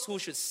those who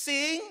should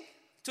sing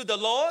to the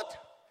Lord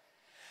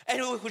and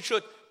who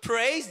should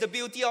praise the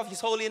beauty of his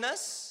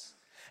holiness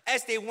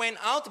as they went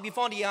out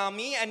before the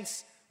army and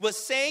were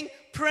saying,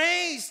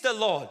 praise the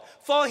Lord,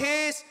 for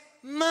his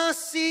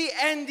mercy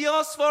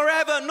endures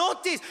forever.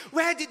 Notice,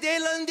 where did they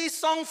learn this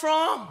song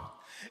from?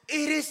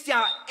 It is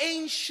their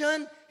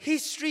ancient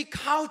history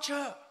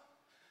culture.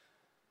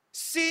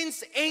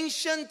 Since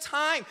ancient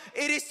time,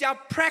 it is their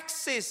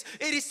praxis,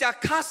 it is their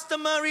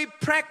customary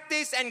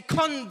practice and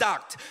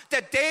conduct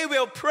that they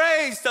will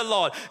praise the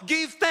Lord,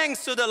 give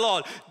thanks to the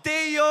Lord.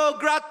 Deo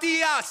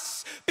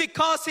gratias,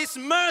 because his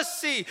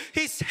mercy,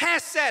 his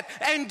hesed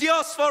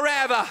endures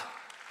forever.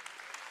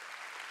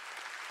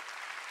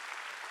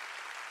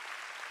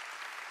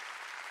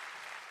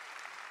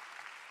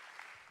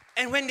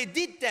 And when they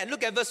did that,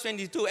 look at verse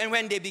 22. And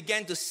when they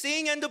began to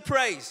sing and to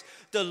praise,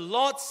 the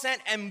Lord sent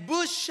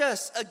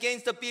ambushes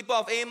against the people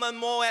of Ammon,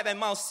 Moab, and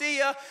Mount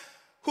Seir,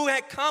 who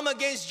had come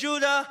against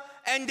Judah,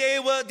 and they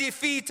were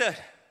defeated.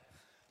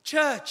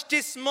 Church,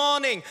 this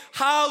morning,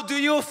 how do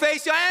you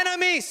face your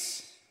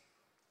enemies?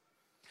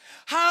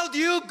 How do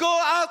you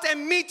go out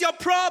and meet your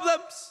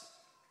problems?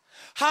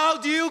 How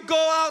do you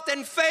go out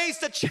and face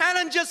the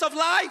challenges of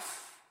life?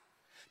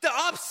 The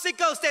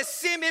obstacles that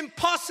seem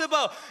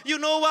impossible. You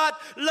know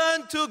what?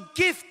 Learn to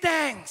give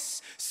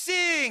thanks.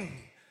 Sing.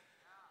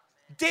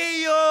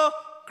 Deo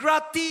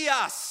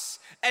gratias.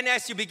 And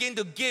as you begin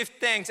to give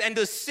thanks and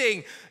to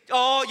sing,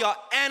 all your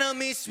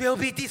enemies will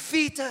be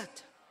defeated.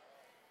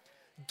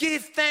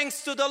 Give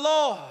thanks to the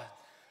Lord.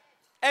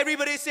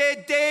 Everybody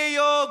say,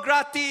 Deo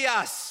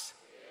gratias.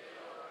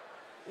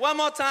 One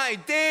more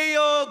time.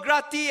 Deo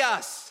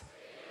gratias.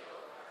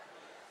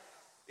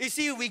 You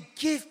see, we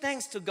give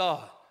thanks to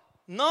God.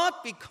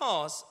 Not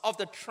because of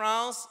the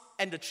trials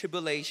and the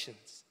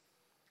tribulations.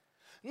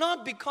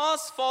 Not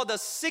because for the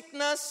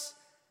sickness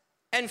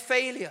and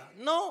failure.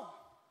 No.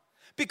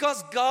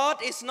 Because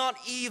God is not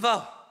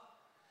evil.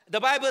 The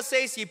Bible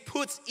says he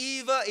puts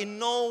evil in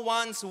no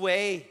one's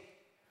way.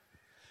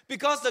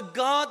 Because the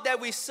God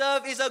that we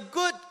serve is a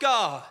good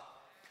God.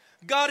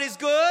 God is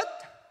good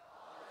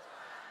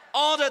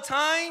all the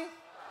time.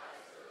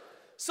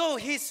 So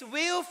his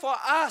will for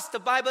us, the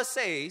Bible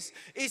says,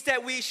 is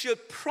that we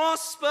should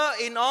prosper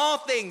in all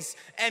things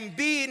and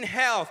be in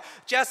health,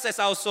 just as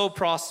our soul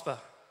prosper.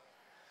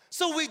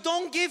 So we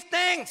don't give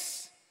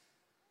thanks.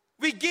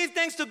 We give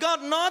thanks to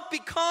God not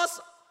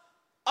because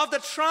of the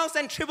trials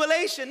and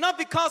tribulation, not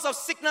because of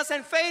sickness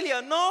and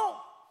failure, no.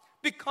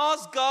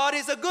 Because God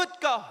is a good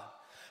God.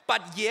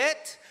 But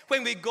yet,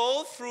 when we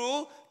go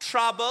through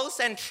troubles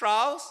and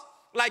trials,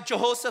 like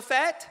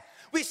Jehoshaphat,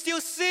 We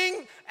still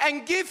sing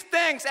and give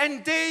thanks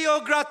and Deo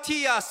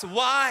gratias.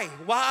 Why?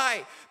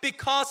 Why?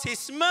 Because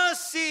His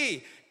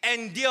mercy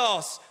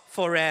endures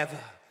forever.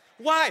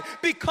 Why?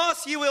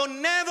 Because He will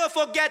never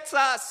forget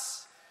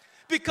us.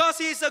 Because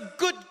He is a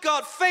good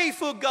God,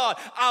 faithful God.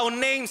 Our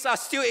names are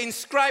still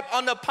inscribed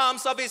on the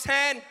palms of His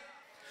hand.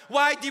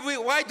 Why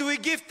do we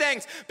give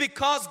thanks?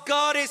 Because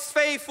God is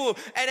faithful,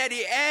 and at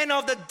the end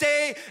of the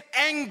day,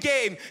 end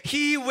game,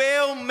 He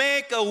will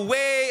make a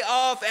way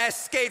of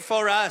escape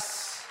for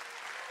us.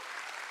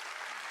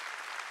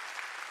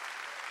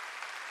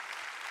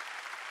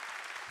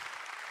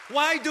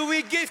 Why do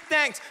we give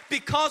thanks?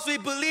 Because we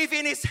believe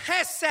in His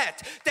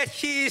hesed, that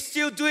He is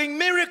still doing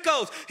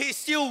miracles. He's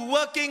still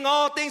working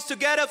all things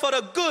together for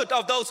the good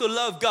of those who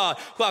love God,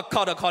 who are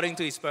called according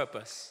to His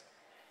purpose.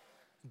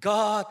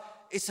 God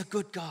is a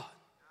good God.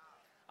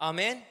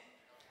 Amen.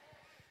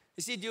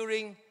 You see,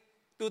 during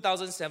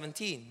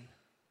 2017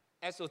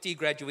 SOT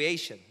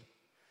graduation,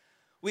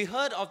 we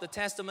heard of the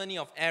testimony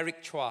of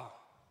Eric Chua.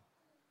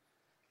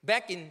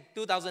 Back in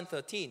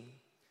 2013,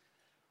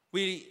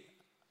 we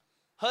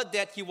heard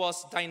that he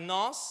was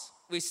diagnosed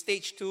with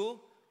stage 2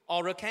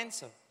 oral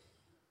cancer.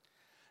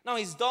 Now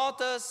his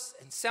daughters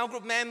and cell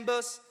group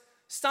members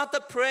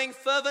started praying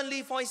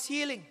fervently for his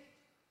healing.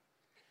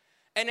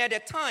 And at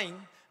that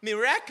time,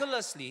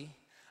 miraculously,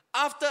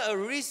 after a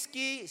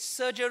risky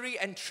surgery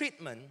and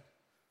treatment,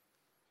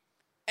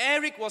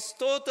 Eric was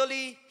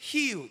totally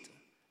healed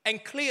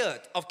and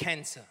cleared of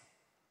cancer.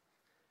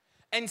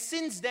 And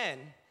since then,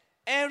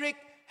 Eric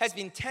has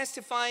been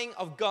testifying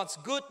of God's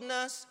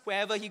goodness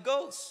wherever he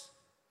goes.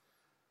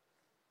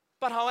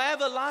 But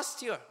however,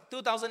 last year,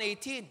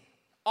 2018,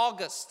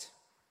 August,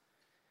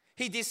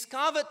 he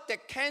discovered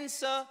that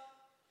cancer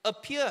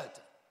appeared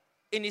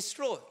in his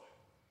throat.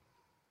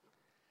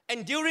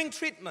 And during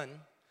treatment,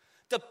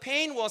 the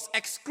pain was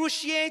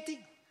excruciating,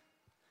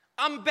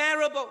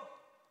 unbearable.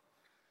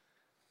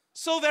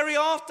 So very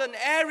often,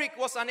 Eric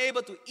was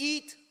unable to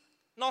eat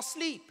nor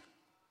sleep.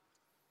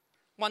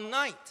 One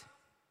night,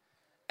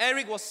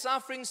 Eric was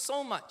suffering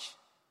so much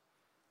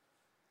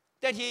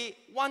that he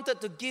wanted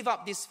to give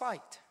up this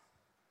fight.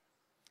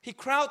 He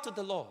cried to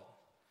the Lord.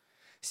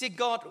 He said,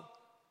 God,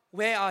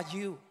 where are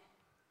you?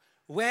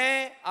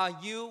 Where are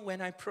you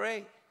when I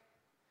pray?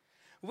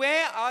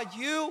 Where are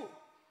you?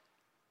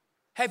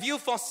 Have you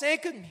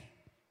forsaken me?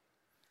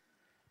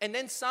 And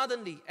then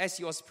suddenly, as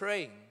he was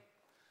praying,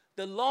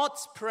 the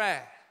Lord's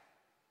Prayer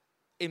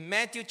in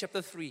Matthew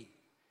chapter 3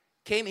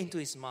 came into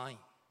his mind.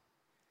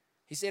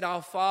 He said,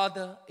 Our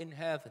Father in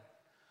heaven,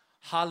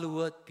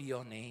 hallowed be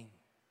your name.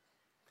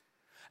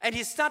 And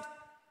he started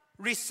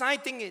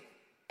reciting it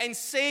and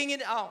saying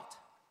it out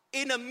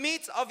in the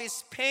midst of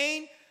his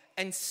pain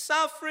and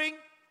suffering,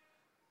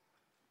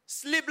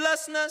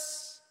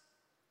 sleeplessness,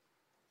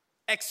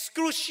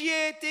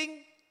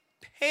 excruciating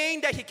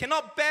pain that he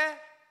cannot bear.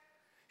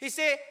 He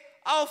said,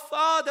 Our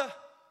Father,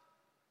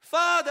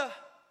 Father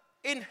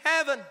in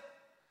heaven,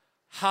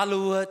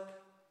 hallowed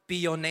be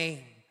your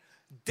name.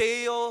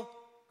 Deo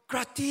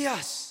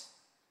gratias.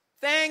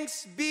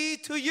 Thanks be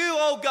to you,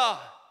 O God.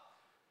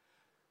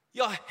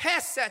 Your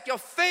hesed, your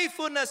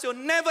faithfulness will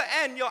never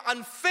end. Your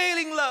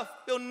unfailing love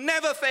will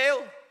never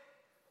fail.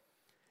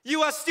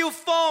 You are still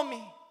for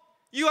me.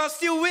 You are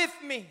still with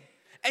me.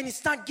 And he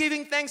started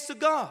giving thanks to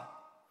God.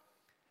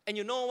 And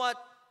you know what?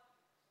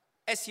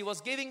 As he was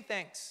giving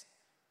thanks,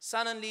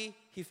 suddenly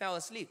he fell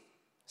asleep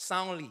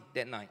soundly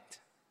that night.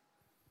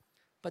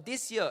 But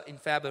this year in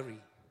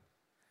February,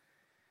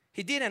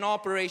 he did an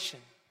operation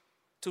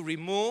to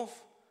remove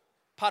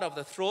part of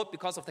the throat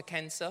because of the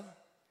cancer,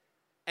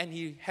 and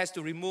he has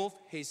to remove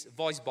his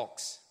voice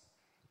box.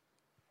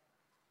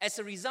 As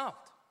a result,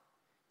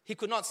 he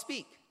could not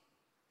speak.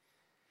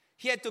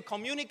 He had to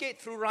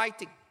communicate through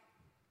writing.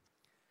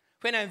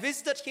 When I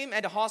visited him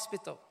at the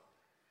hospital,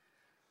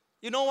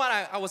 you know what?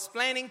 I was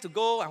planning to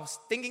go. I was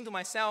thinking to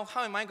myself,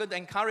 how am I going to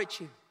encourage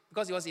him?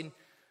 Because he was in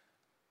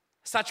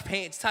such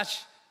pain,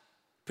 such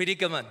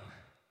predicament.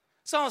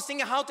 So I was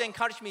thinking how to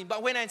encourage him.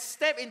 But when I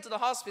stepped into the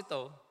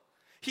hospital,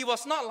 he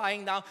was not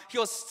lying down. He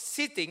was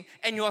sitting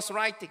and he was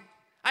writing.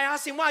 I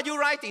asked him, what are you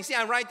writing? He said,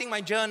 I'm writing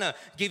my journal,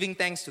 giving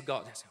thanks to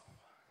God. I said,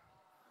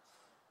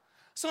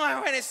 so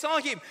when I saw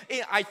him,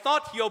 I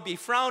thought he'll be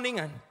frowning,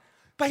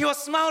 but he was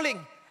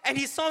smiling. And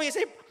he saw me and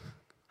said,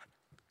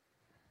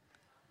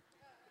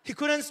 he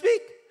couldn't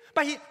speak.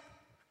 But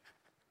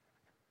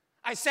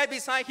I sat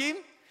beside him,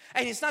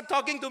 and he started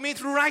talking to me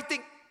through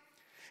writing.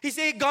 He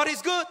said, God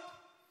is good.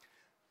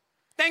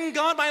 Thank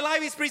God my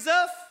life is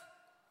preserved.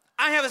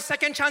 I have a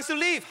second chance to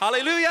live.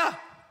 Hallelujah.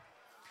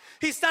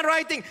 He started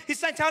writing. He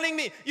started telling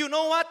me, you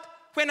know what?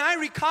 When I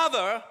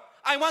recover,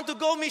 I want to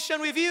go mission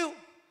with you.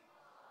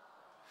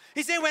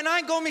 He said, when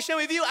I go mission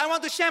with you, I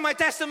want to share my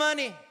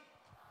testimony.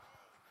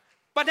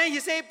 But then he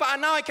said, but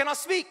now I cannot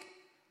speak.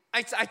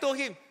 I told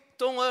him,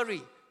 don't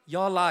worry.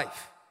 Your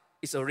life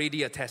is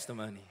already a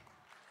testimony.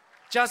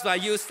 Just by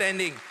you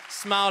standing,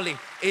 smiling,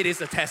 it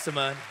is a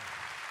testimony.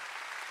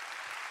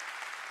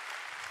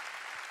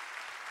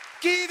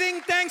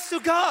 Giving thanks to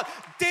God.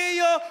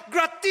 Deo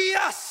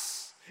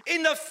gratias.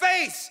 in the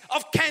face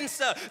of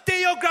cancer.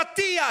 Deo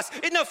gratias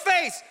in the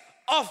face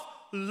of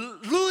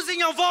losing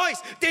your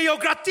voice. Deo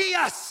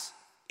gratias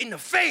in the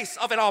face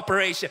of an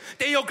operation.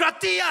 Deo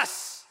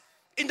gratias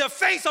in the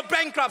face of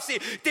bankruptcy.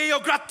 Deo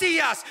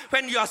gratias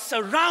when you are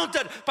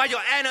surrounded by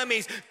your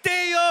enemies.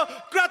 Deo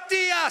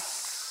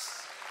gratias.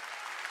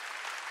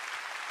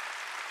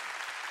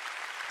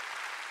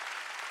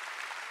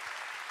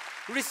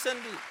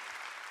 Recently,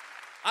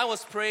 I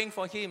was praying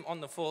for him on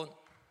the phone.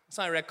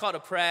 So I record a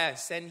prayer and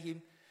send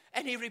him.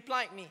 And he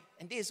replied me.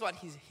 And this is what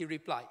he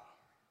replied.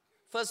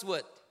 First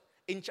word.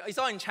 It's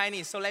all in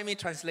Chinese, so let me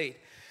translate.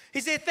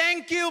 He said,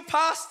 "Thank you,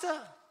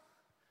 Pastor."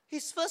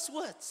 His first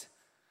words.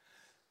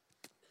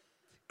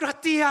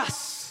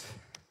 "Gratias."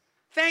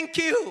 Thank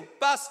you,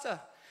 Pastor.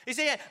 He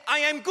said, "I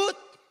am good.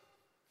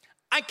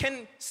 I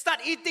can start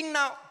eating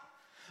now.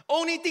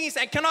 Only thing is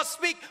I cannot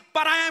speak,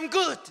 but I am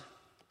good."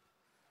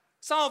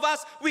 Some of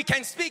us, we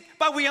can speak,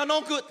 but we are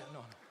not good.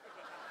 No.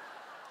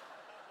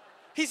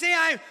 He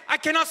said, I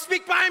cannot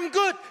speak, but I'm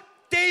good.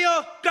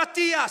 Deo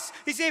gratias.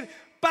 He said,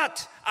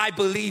 "But I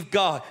believe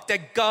God,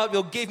 that God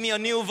will give me a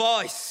new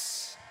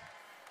voice."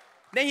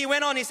 Then he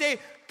went on, he said,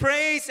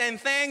 "Praise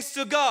and thanks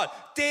to God.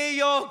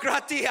 Deo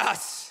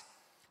gratias."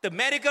 The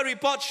medical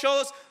report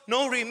shows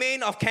no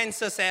remain of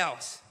cancer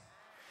cells.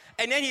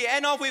 And then he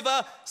ended off with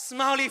a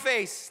smiley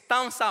face,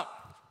 thumbs up.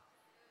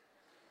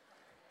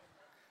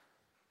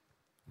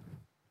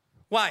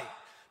 Why?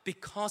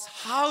 Because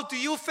how do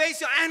you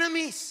face your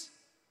enemies?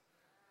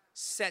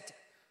 Set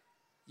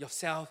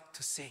yourself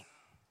to sing.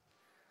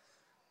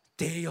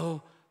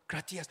 Deo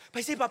gratias. But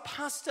you say, "But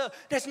Pastor,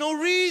 there's no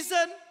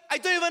reason. I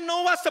don't even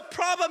know what the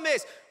problem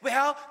is."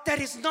 Well, that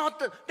is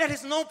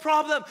no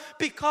problem,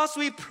 because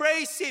we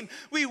praise Him,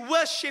 we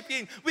worship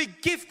Him, we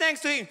give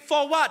thanks to Him.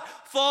 For what?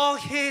 For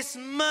His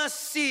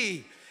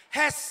mercy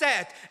has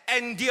set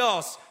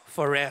endures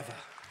forever.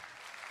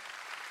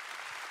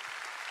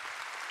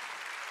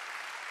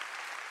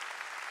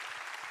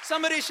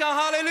 Somebody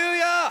shout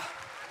hallelujah.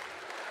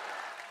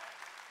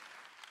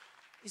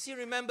 You see,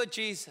 remember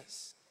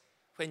Jesus.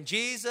 When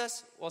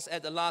Jesus was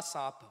at the Last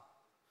Supper,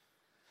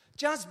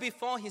 just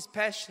before His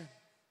passion,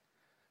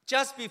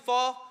 just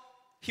before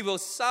He will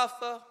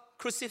suffer,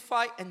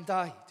 crucified and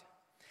died,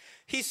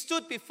 He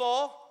stood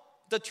before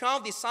the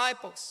 12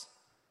 disciples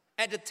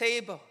at the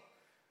table.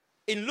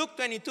 In Luke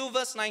 22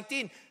 verse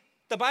 19,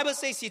 the Bible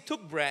says He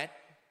took bread,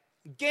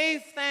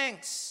 gave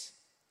thanks,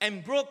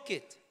 and broke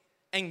it,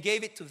 and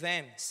gave it to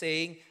them,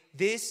 saying,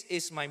 "This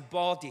is my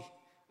body,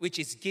 which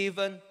is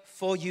given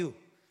for you.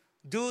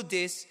 Do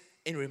this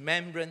in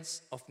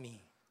remembrance of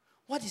me."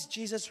 What is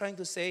Jesus trying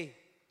to say?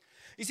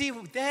 You see,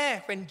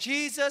 there, when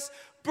Jesus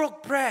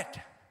broke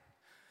bread,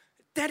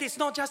 that is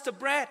not just the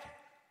bread.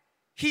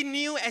 He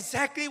knew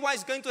exactly what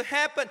is going to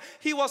happen.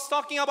 He was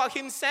talking about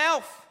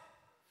Himself.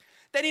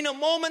 That in a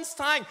moment's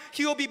time,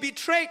 He will be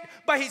betrayed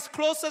by His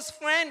closest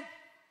friend.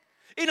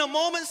 In a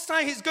moment's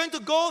time, He's going to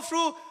go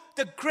through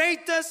the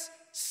greatest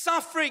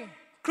suffering,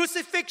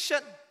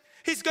 crucifixion.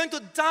 He's going to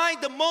die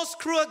the most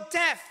cruel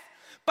death.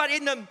 But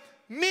in the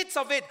midst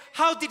of it,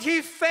 how did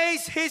He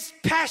face His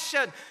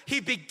passion?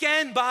 He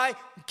began by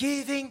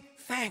giving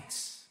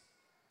thanks.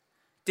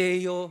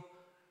 Deo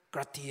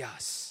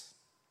gratias.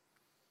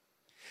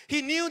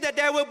 He knew that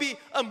there will be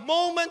a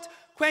moment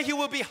when He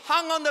will be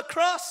hung on the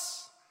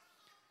cross.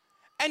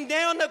 And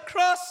there on the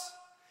cross,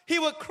 He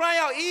will cry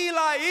out,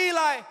 "Eli,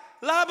 Eli,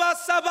 lama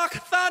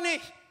sabachthani."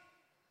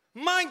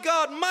 My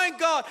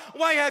God,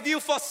 why have you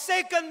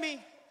forsaken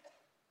me?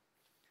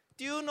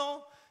 Do you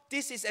know,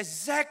 this is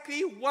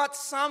exactly what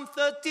Psalm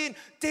 13,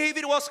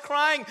 David was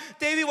crying.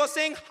 David was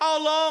saying, How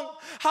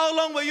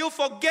long will you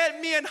forget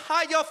me and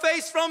hide your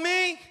face from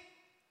me?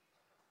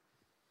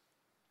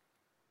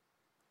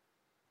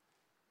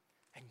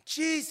 And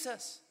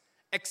Jesus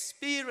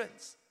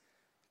experienced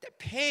the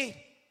pain,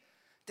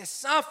 the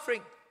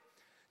suffering,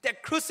 the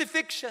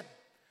crucifixion,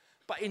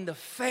 but in the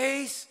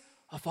face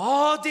of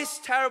all these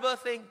terrible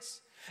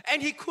things.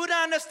 And He couldn't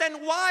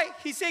understand why.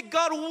 He said,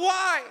 "God,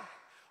 why?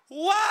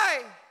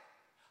 Why?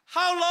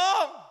 How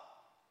long?"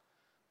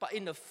 But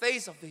in the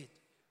face of it,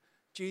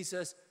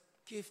 Jesus,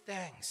 give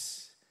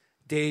thanks.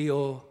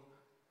 Deo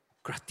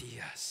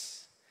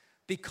gratias.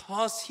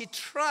 Because He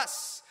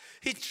trusts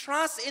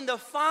in the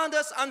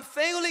Father's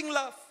unfailing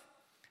love.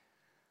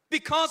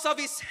 Because of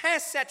His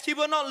hesed, He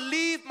will not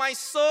leave my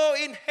soul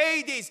in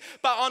Hades,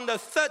 but on the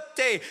third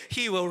day,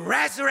 He will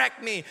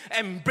resurrect me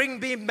and bring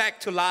me back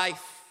to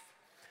life.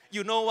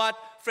 You know what,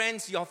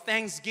 friends? Your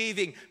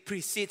thanksgiving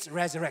precedes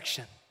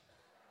resurrection.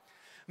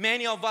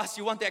 Many of us,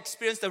 you want to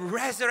experience the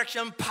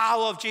resurrection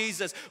power of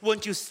Jesus.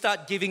 Won't you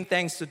start giving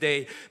thanks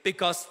today?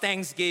 Because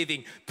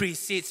thanksgiving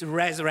precedes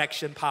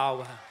resurrection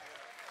power.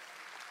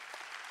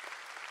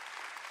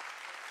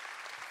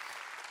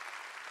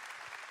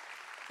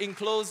 In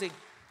closing,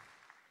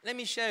 let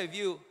me share with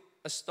you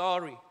a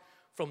story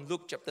from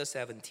Luke chapter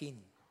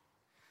 17.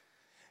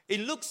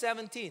 In Luke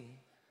 17,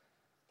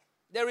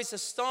 there is a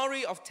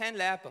story of 10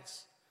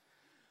 lepers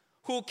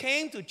who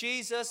came to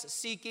Jesus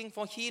seeking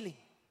for healing.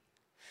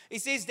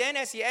 It says, then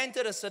as he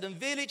entered a certain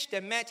village,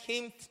 there met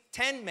him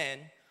 10 men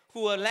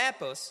who were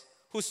lepers,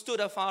 who stood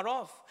afar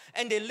off.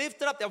 And they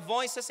lifted up their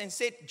voices and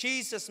said,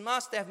 Jesus,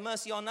 Master, have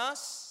mercy on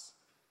us.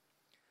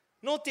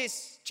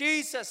 Notice,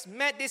 Jesus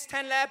met these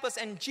 10 lepers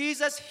and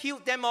Jesus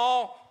healed them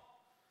all.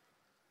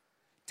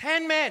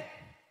 10 men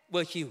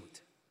were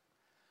healed.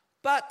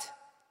 But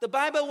the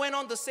Bible went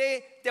on to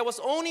say there was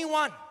only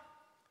one.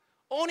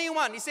 Only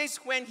one. It says,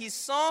 when he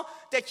saw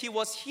that he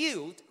was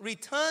healed,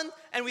 returned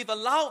and with a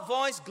loud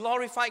voice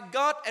glorified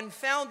God and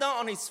fell down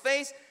on his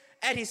face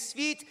at his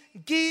feet,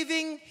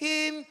 giving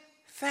him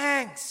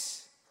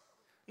thanks.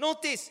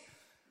 Notice,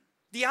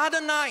 the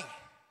other 9,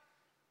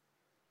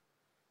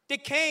 they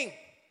came,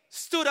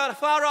 stood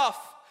afar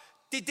off.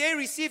 Did they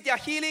receive their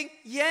healing?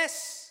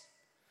 Yes.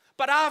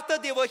 But after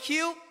they were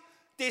healed,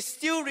 they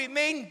still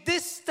remained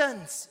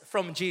distant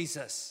from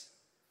Jesus.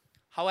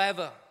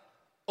 However,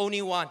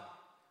 only one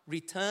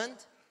returned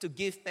to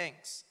give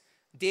thanks.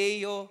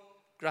 Deo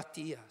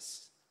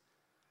gratias.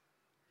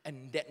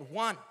 And that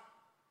one,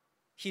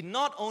 he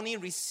not only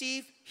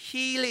received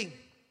healing,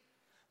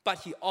 but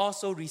he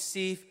also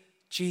received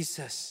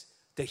Jesus,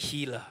 the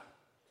healer.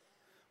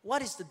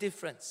 What is the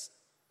difference?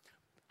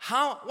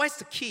 What's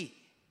the key?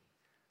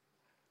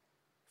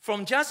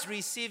 From just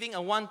receiving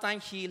a one-time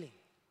healing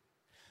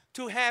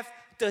to have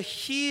the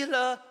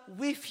healer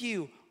with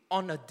you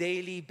on a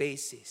daily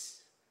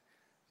basis,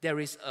 there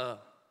is a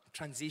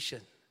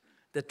transition.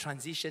 The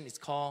transition is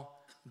called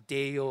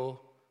Deo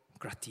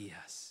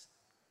gratias.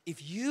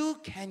 If you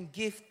can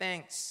give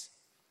thanks,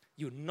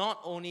 you not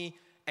only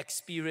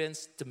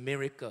experience the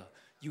miracle,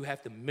 you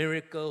have the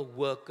miracle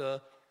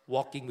worker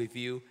walking with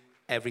you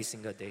every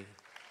single day.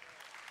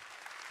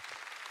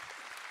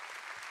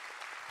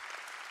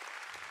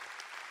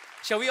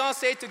 Shall we all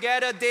say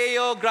together,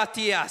 Deo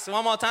gratias?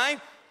 One more time.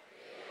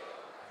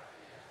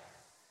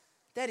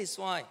 That is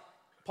why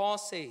Paul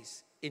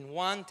says in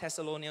 1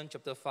 Thessalonians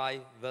chapter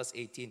 5, verse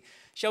 18.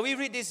 Shall we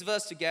read this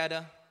verse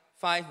together?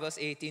 5 verse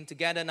 18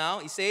 together now.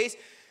 It says,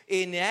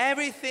 in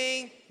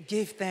everything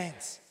give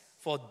thanks,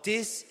 for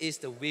this is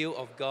the will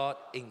of God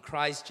in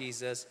Christ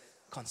Jesus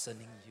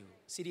concerning you.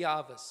 City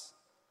Harvest,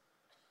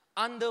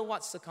 under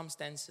what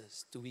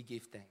circumstances do we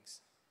give thanks?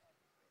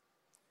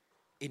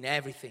 In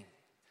everything.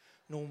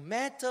 No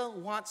matter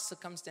what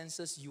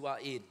circumstances you are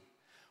in,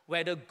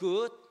 whether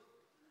good,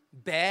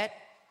 bad,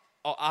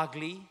 or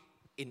ugly,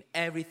 in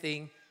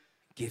everything,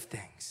 give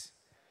thanks.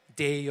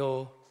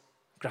 Deo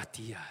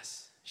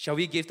gratias. Shall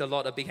we give the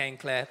Lord a big hand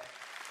clap?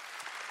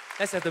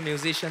 Let's have the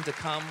musician to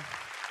come.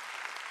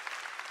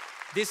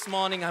 This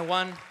morning, I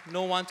want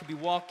no one to be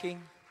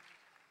walking,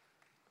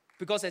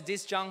 because at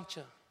this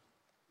juncture,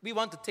 we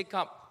want to take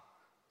up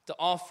the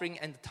offering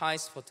and the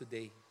tithes for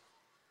today.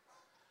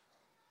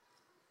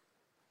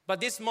 But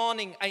this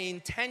morning, I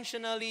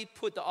intentionally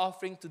put the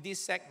offering to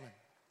this segment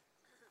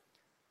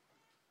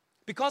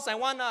because I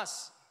want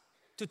us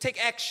to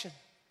take action.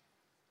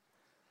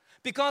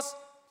 Because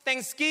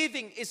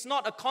Thanksgiving is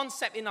not a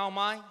concept in our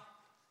mind.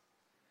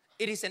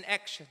 It is an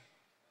action,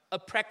 a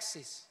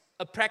praxis,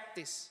 a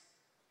practice.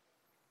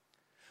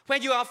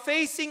 When you are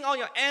facing all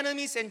your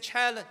enemies and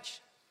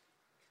challenge,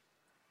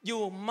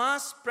 you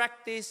must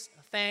practice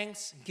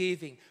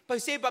thanksgiving. But you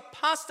say, but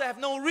Pastor, I have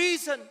no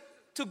reason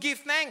to give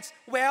thanks.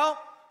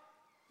 Well,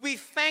 we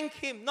thank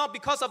Him not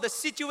because of the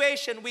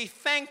situation. We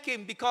thank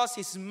Him because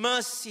His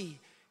mercy,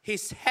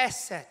 His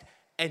hesed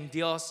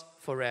endures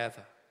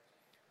forever.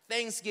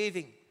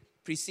 Thanksgiving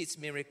precedes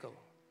miracle.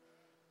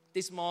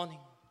 This morning,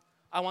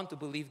 I want to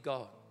believe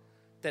God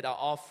that our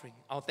offering,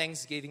 our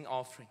Thanksgiving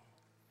offering,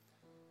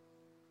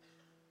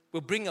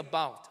 will bring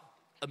about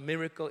a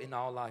miracle in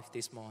our life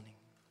this morning.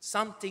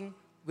 Something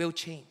will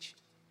change.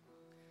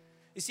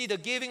 You see, the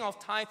giving of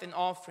tithe and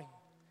offering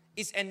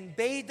is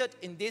embedded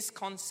in this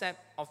concept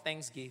of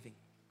thanksgiving.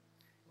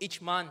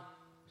 Each month,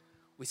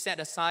 we set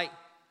aside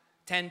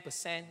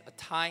 10%, a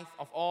tithe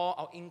of all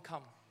our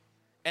income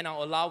and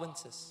our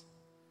allowances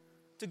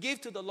to give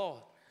to the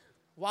Lord.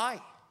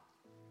 Why?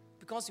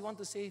 Because we want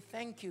to say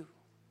thank you.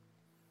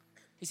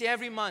 You see,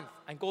 every month,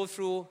 I go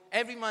through,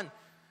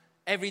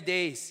 every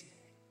day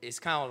is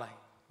kind of like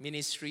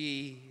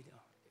ministry,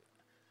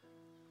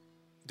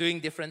 doing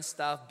different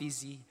stuff,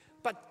 busy.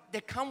 But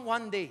there come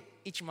one day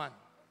each month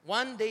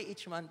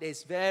that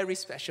is very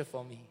special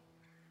for me.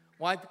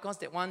 Why? Because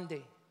that one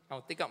day,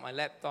 I'll take out my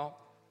laptop.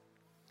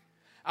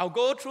 I'll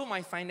go through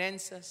my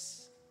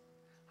finances.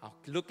 I'll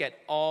look at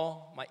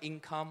all my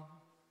income.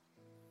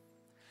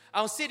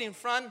 I'll sit in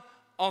front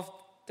of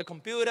the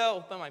computer,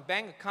 open my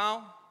bank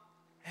account,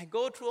 and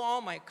go through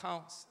all my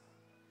accounts.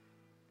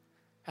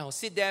 I'll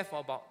sit there for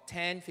about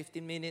 10,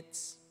 15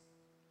 minutes,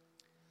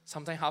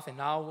 sometimes half an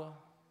hour.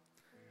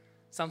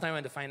 Sometimes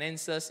when the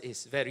finances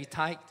is very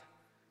tight,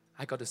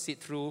 I got to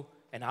sit through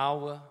an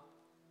hour,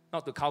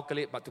 not to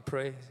calculate, but to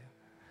pray.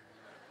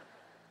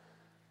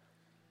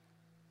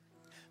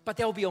 But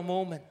there will be a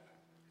moment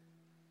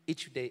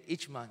each day,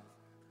 each month,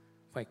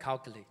 where I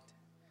calculate.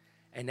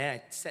 And then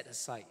I set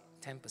aside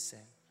 10%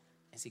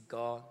 and say,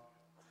 God,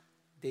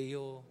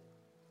 Deo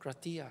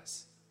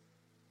gratias,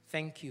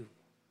 thank you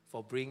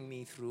for bringing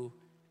me through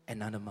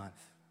another month.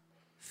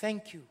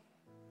 Thank you.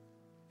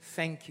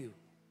 Thank you.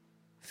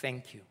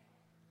 Thank you.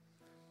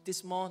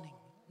 This morning,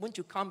 won't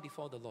you come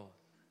before the Lord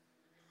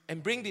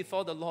and bring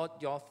before the Lord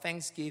your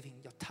thanksgiving,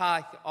 your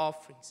tithe, your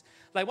offerings.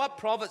 Like what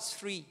Proverbs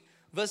 3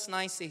 verse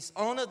 9 says,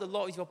 honor the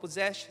Lord with your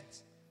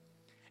possessions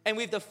and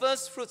with the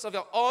first fruits of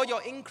all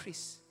your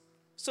increase.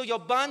 So your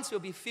barns will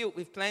be filled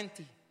with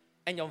plenty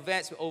and your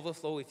vats will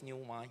overflow with new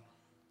wine.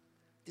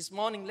 This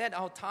morning, let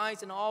our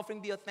tithes and our offering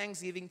be a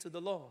thanksgiving to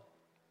the Lord.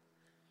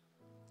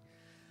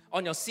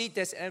 On your seat,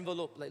 there's an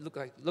envelope.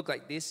 Look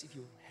like this. If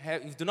you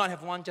do not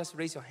have one, just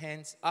raise your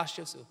hands.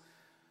 Ushers will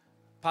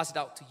pass it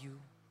out to you.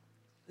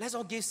 Let's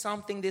all give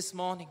something this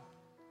morning.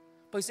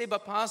 But you say,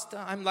 but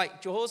Pastor, I'm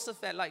like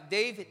Jehoshaphat, like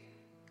David.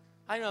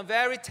 I'm in a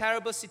very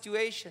terrible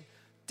situation.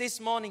 This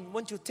morning,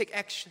 won't you take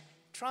action?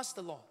 Trust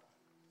the Lord.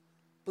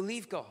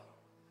 Believe God.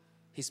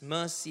 His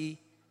mercy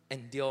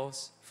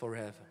endures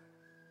forever.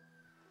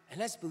 And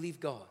let's believe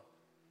God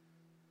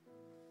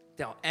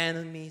that our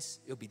enemies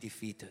will be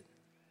defeated.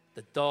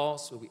 The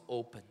doors will be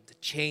opened. The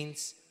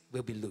chains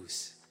will be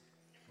loose.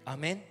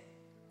 Amen?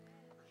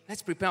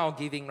 Let's prepare our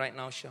giving right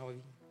now, shall we?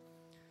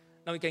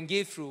 Now we can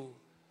give through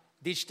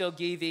digital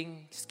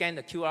giving, scan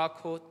the QR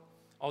code,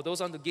 or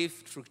those want to give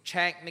through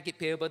check, make it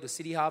payable to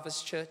City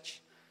Harvest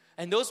Church.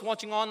 And those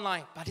watching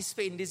online,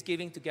 participate in this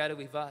giving together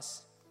with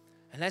us.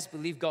 And let's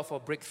believe God for a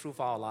breakthrough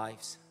for our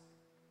lives.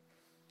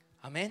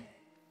 Amen?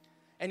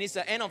 And it's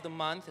the end of the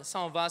month, and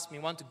some of us may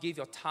want to give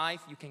your tithe.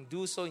 You can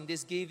do so in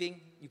this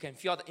giving. You can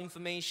fill out the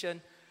information,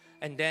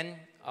 and then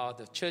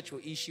the church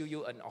will issue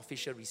you an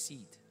official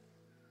receipt.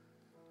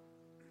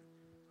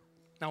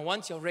 Now,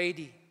 once you're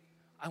ready,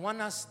 I want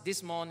us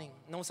this morning,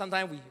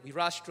 sometimes we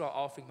rush through our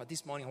offering, but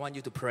this morning I want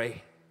you to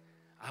pray.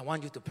 I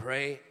want you to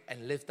pray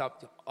and lift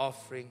up the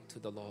offering to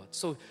the Lord.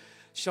 So,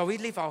 shall we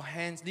lift our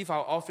hands, lift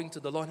our offering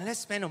to the Lord, and let's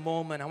spend a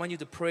moment. I want you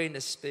to pray in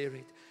the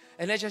Spirit.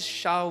 And let's just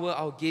shower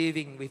our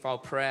giving with our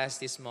prayers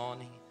this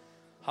morning.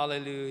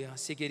 Hallelujah.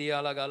 Sikiri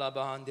ala gala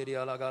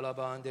bahandiri ala gala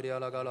bahandiri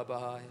ala gala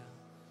bahaya.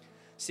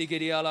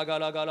 Sikiri ala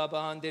gala gala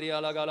bahandiri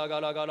ala gala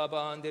gala gala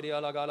bahandiri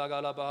ala gala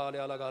gala bahali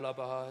ala gala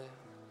bahaya.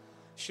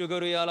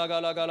 Shuguri ala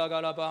gala gala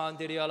gala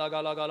bahandiri ala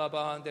gala gala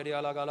bahandiri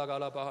ala gala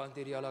gala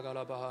bahandiri ala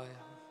gala bahaya.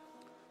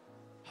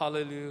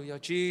 Hallelujah.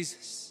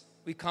 Jesus,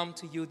 we come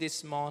to you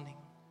this morning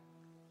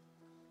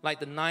like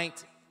the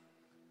night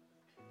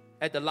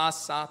at the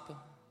Last Supper.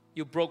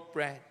 You broke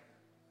bread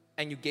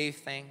and you gave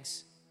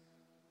thanks.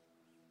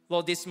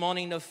 Lord, this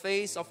morning in the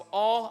face of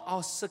all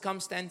our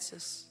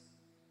circumstances,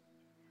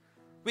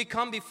 we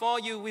come before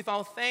you with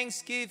our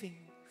thanksgiving.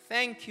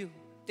 Thank you,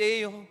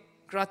 Deo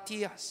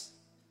gratias.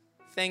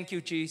 Thank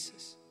you,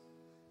 Jesus.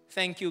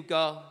 Thank you,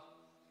 God.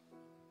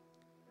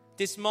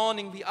 This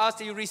morning we ask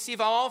that you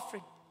receive our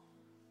offering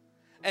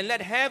and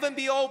let heaven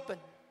be open.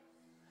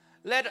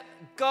 Let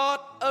God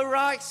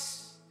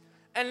arise.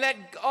 And let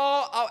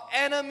all our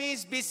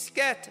enemies be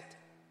scattered.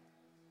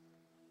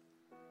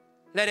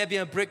 Let there be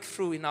a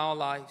breakthrough in our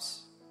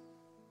lives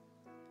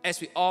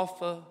as we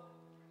offer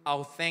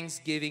our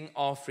thanksgiving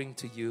offering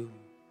to you.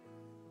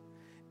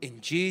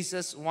 In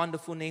Jesus'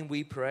 wonderful name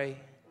we pray.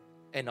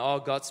 And all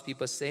God's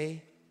people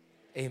say,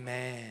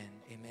 amen.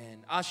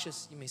 Amen.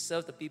 Ushers, you may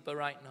serve the people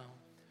right now.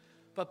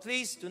 But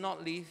please do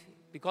not leave,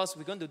 because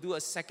we're going to do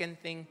a second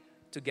thing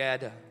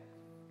together.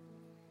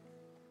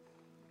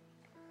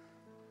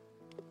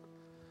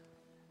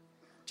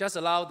 Just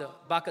allow the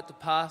bucket to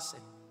pass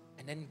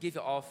and then give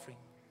your offering.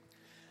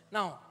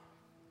 Now,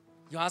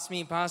 you ask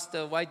me,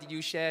 Pastor, why did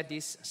you share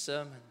this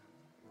sermon?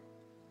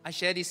 I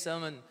share this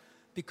sermon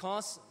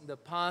because the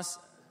past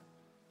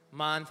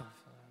month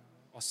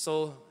or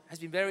so has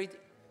been very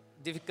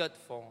difficult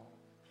for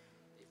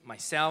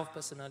myself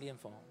personally and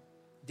for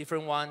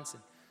different ones.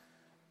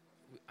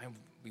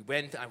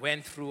 I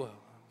went through a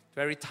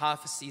very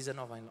tough season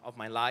of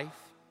my life.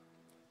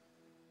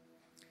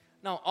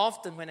 Now,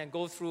 often when I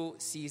go through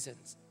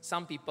seasons,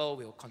 some people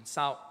will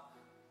consult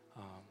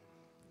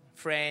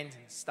friends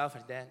and stuff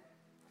like that.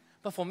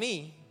 But for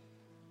me,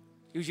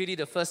 usually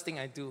the first thing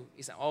I do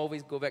is I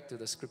always go back to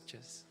the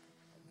scriptures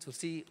to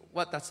see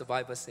what does the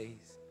Bible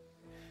says.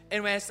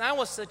 And as I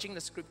was searching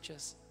the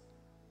scriptures,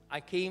 I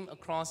came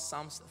across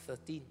Psalms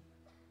 13.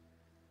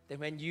 That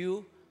when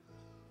you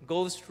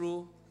go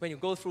through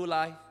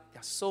life, there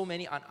are so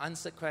many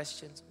unanswered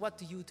questions. What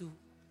do you do?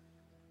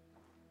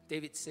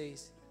 David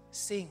says,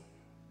 sing.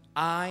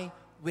 I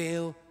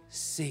will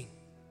sing.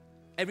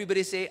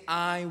 Everybody say,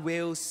 I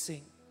will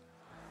sing.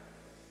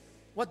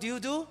 What do you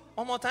do?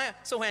 One more time.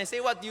 So when I say,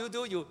 what do you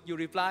do? You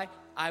reply,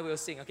 I will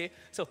sing. Okay?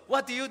 So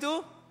what do you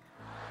do?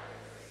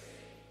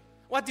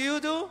 What do you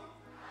do?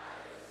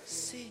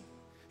 Sing.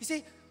 You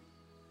say,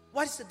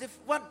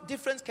 what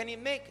difference can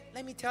it make?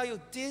 Let me tell you,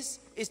 this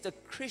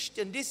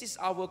is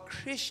our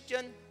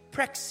Christian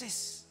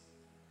praxis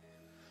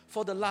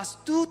for the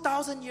last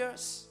 2,000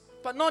 years.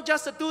 But not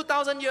just the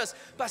 2,000 years,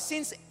 but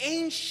since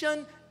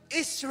ancient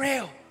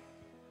Israel.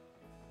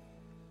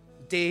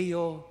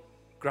 Deo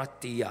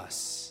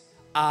gratias.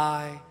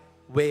 I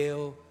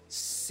will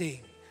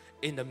sing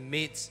in the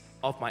midst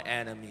of my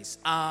enemies.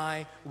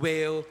 I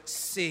will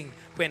sing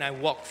when I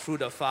walk through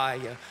the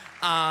fire.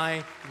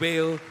 I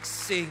will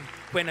sing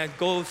when I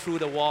go through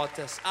the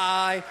waters.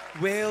 I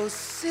will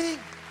sing.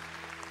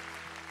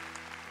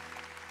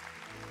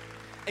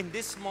 And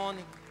this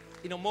morning,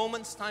 in a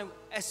moment's time,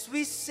 as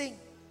we sing,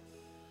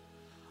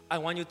 I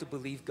want you to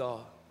believe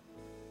God.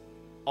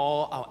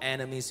 All our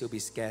enemies will be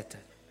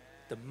scattered.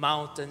 The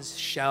mountains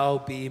shall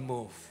be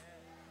moved.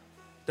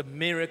 The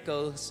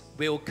miracles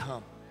will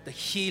come. The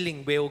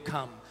healing will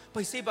come.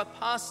 But you say, but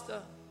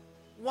Pastor,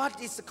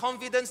 what is the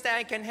confidence that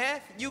I can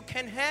have? You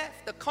can have.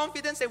 The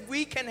confidence that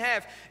we can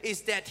have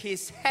is that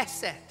His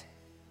hesed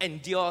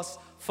endures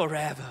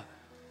forever.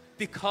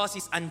 Because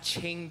He's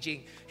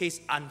unchanging.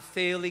 His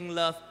unfailing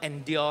love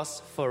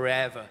endures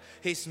forever.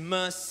 His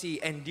mercy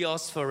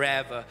endures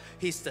forever.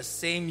 He's the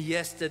same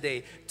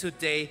yesterday,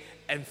 today,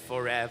 and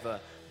forever.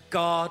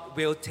 God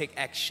will take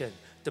action.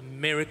 The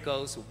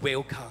miracles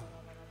will come.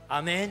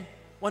 Amen.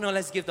 Why not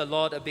let's give the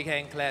Lord a big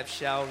hand clap,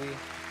 shall we?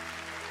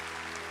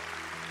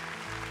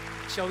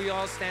 Shall we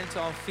all stand to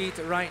our feet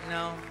right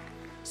now?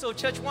 So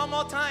church, one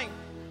more time.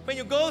 When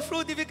you go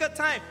through difficult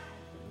time,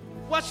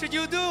 what should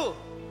you do?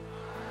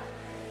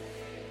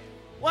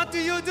 What do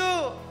you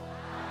do?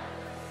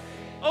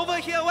 Over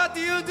here, what do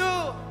you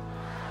do?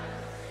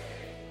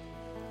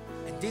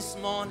 And this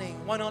morning,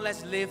 why not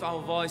let's lift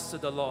our voice to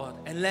the Lord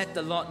and let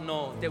the Lord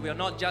know that we are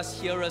not just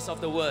hearers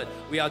of the word,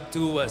 we are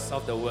doers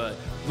of the word.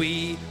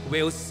 We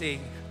will sing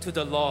to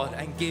the Lord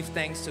and give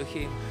thanks to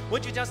Him.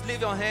 Would you just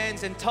lift your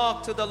hands and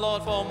talk to the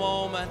Lord for a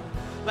moment?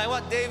 Like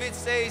what David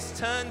says,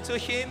 turn to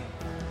Him.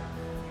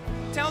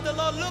 Tell the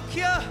Lord, look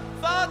here,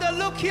 Father,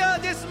 look here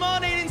this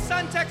morning in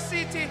Suntec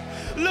City.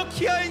 Look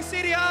here in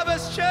City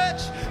Harvest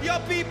Church. Your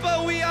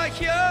people, we are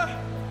here.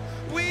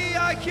 We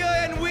are here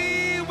and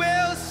we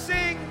will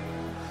sing.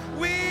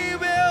 We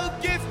will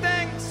give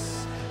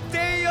thanks.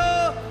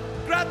 Deo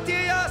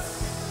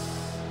gratias.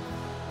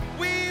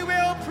 We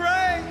will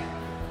pray.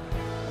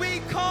 We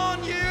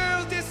con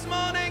you this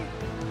morning.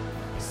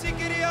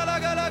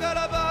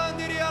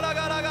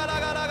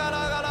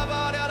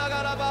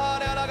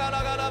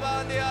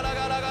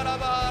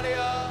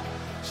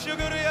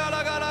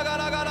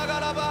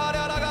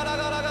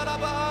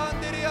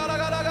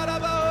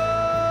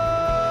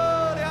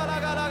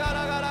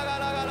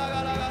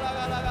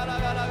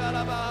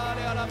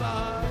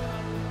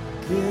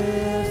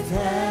 Give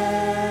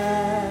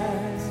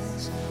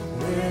thanks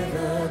with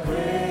a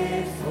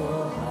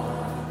grateful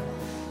heart.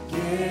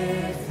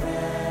 Give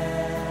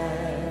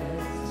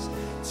thanks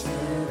to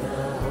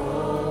the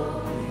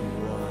Holy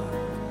One.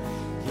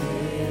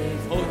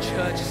 Give Oh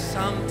church,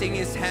 something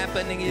is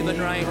happening even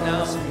right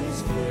now.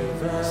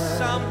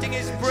 Something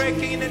is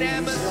breaking in the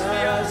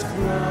atmosphere.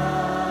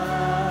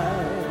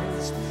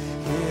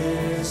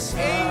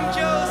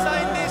 Angels are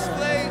in this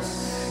place.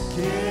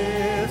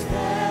 Give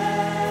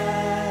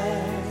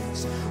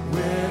thanks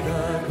with a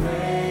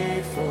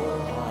grateful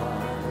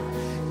heart.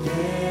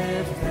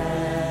 Give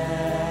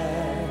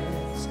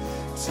thanks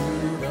to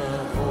the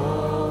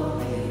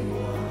Holy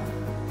One.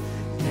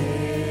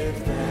 Give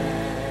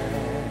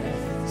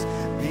thanks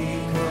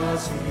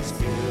because He's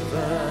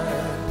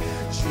given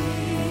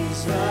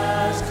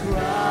Jesus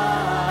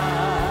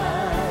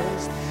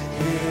Christ.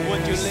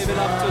 Would you live it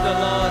up to the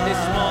Lord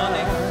this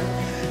morning?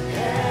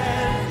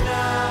 And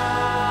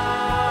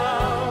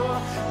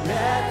now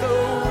let the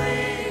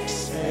weak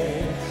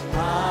say,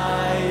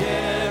 I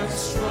am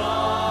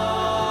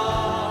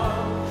strong.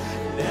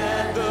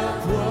 Let the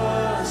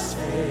poor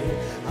say,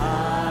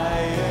 I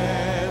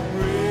am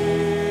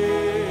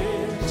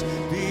rich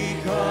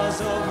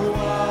because of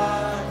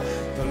what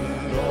the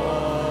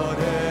Lord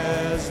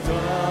has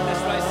done.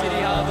 That's right,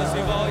 City Harvest,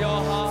 with all your heart.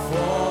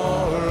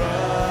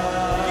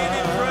 Give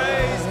Him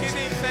praise, give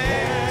Him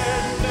thanks.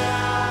 And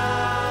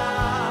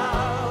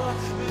now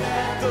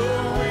let the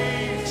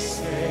weak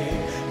say,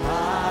 I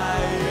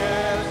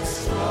am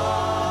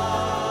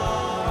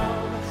strong.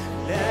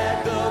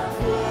 Let the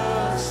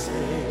poor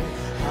say,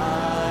 I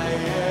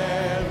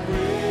am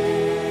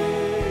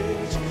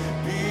rich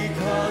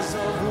because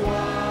of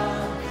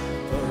what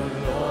the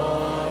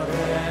Lord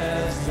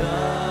has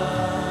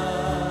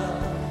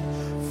done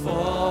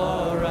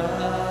for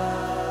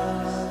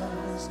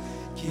us.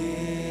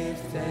 Give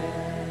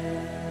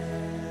thanks.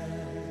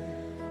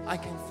 I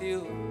can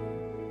feel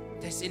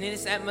there's in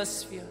this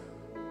atmosphere.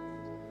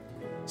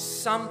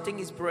 Something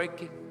is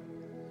breaking.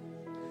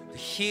 The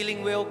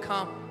healing will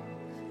come.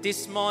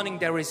 This morning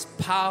there is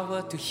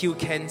power to heal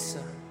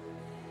cancer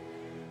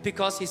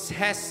because His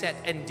hesed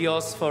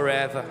endures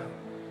forever.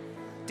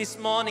 This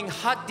morning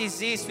heart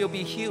disease will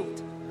be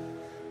healed.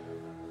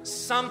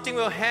 Something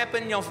will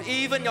happen,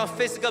 even your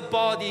physical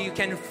body, you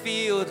can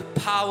feel the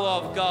power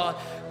of God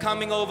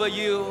coming over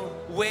you.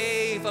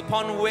 Wave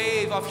upon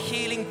wave of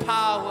healing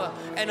power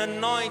and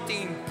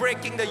anointing,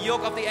 breaking the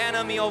yoke of the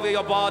enemy over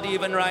your body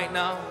even right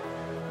now.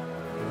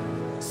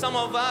 Some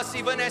of us,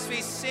 even as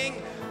we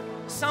sing,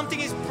 something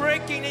is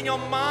breaking in your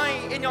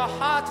mind, in your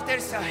heart.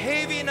 There's a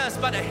heaviness,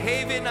 but a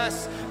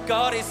heaviness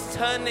God is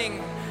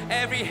turning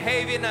every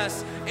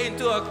heaviness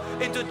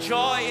into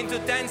joy, into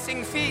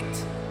dancing feet.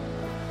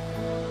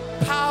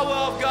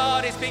 Power of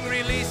God is being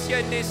released here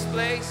in this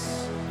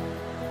place.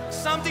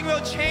 Something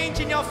will change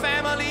in your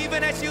family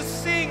even as you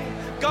sing.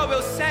 God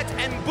will set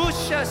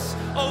ambushes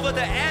over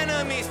the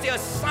enemies, the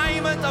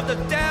assignment of the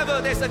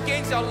devil that's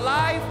against your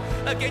life,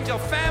 against your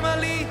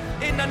family.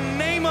 In the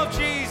name of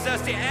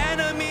Jesus, the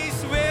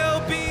enemies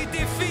will be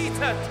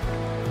defeated.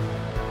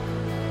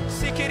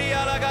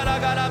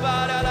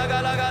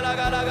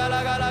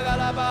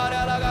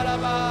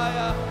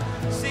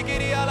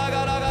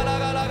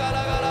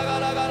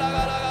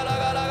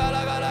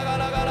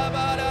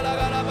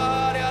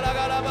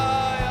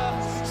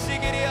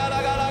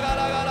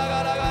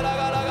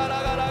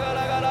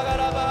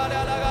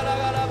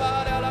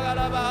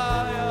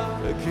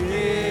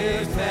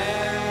 Give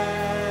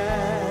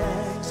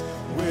thanks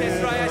with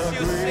That's right, as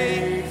you a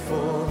sing,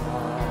 grateful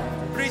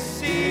heart.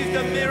 receive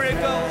the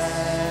miracles.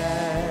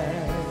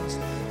 Thanks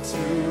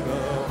to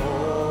the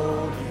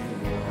Holy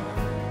One.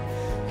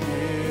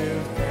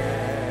 Give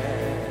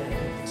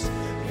thanks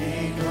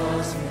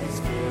because He's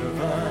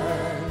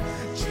given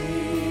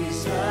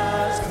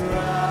Jesus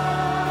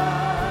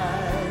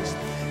Christ,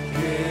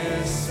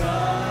 His Son.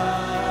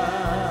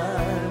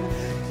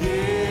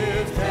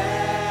 Give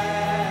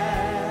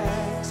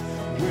thanks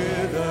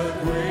with a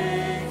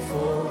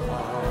grateful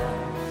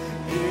heart.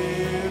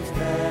 Give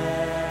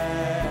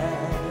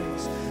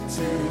thanks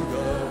to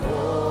the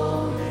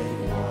Holy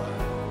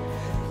One.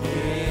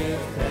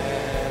 Give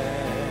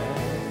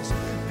thanks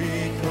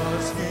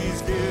because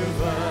He's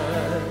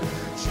given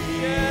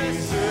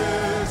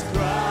Jesus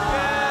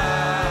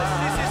Christ.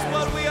 This is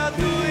what we are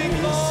doing,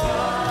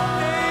 Lord.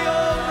 Deo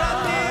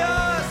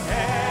gratias.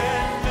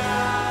 And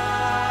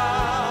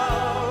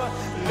now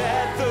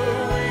let the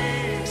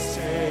weak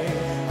say,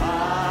 I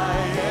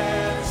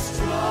am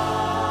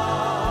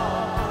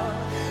strong.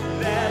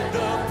 Let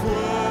the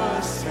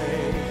poor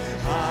say,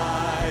 I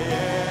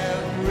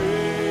am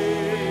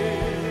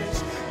rich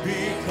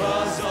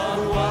because of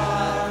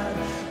what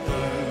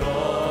the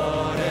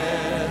Lord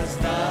has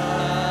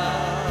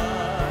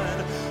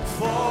done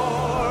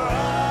for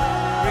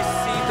us.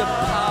 Receive the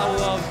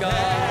power of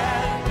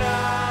God. And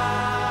now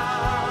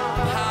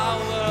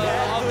Power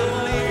of the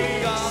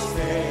living God.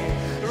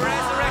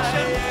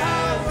 Resurrection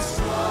power.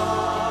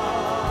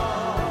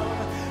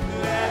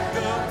 let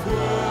the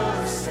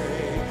poor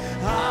say,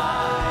 I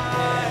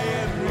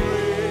am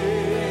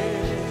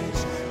rich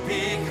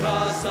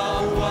because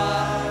of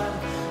what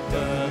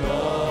the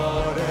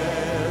Lord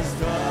has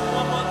done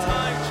One more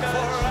time, for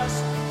church. us.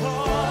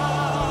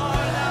 Oh,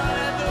 now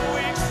let the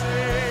weak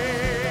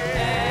say,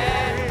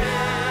 and now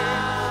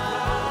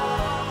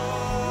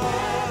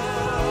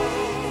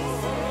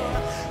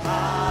I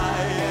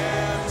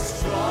am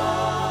strong.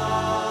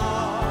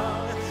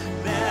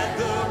 Let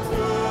the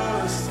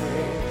poor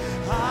say,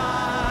 I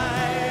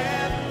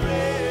am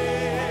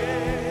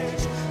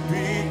rich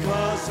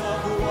because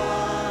of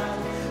what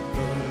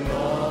the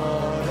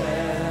Lord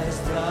has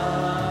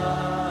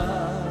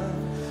done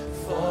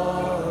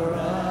for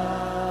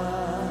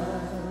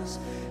us.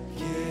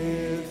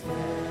 Give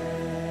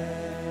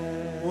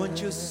thanks.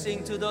 Won't you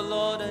sing to the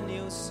Lord a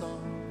new song?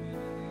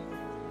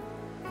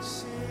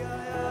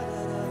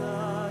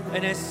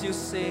 And as you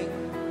sing,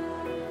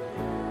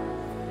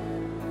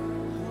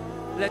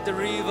 let the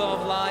river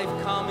of life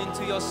come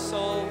into your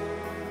soul.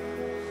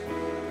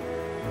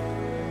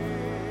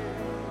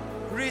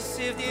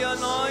 Receive the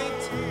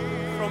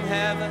anointing from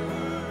heaven.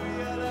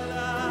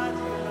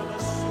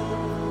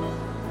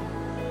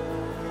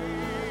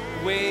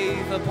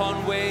 Wave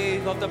upon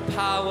wave of the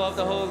power of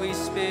the Holy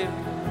Spirit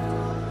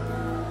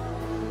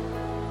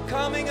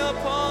coming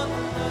upon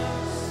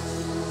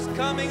us,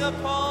 coming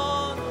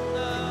upon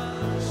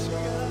us,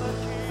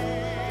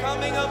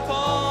 coming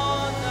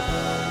upon us.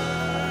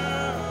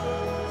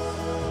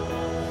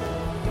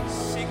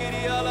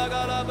 Sigiri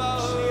alagalaba,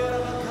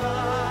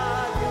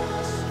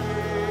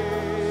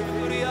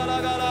 Sigiri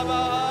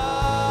alagalaba.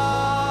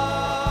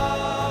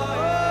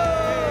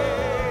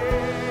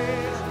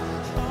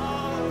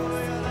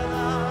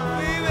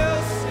 We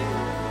will sing,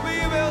 we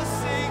will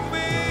sing,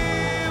 we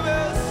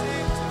will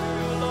sing to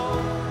you,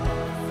 Lord.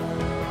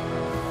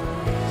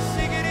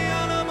 Sigiri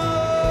alamo.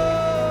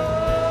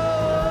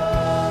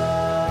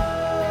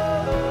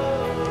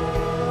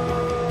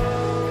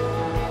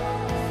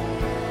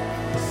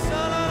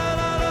 Sa la la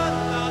la la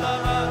la la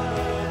la.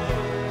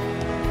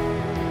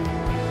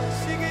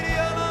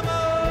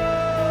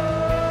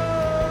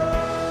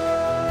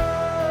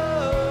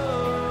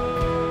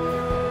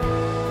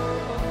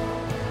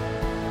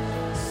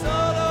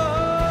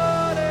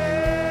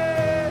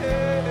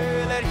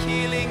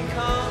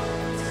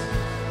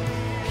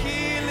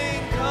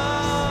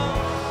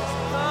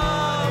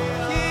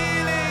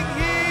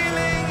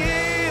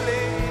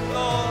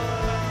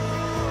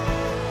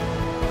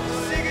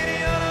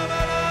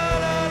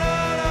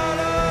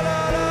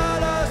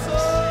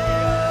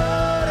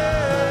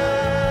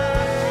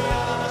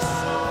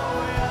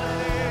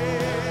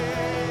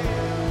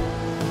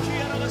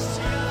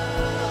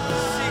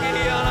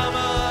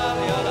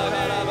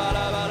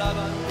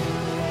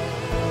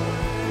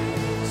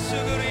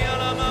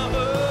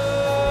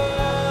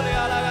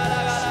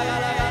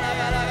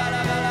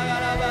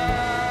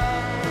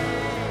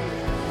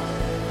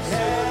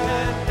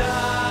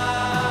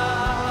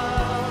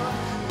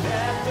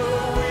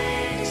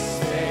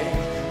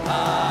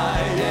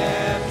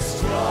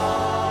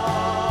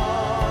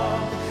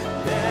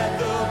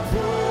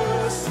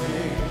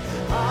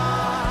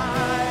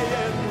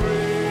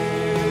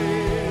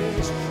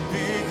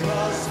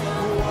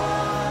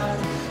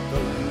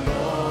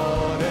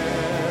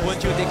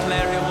 Would you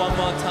declare it one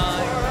more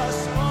time?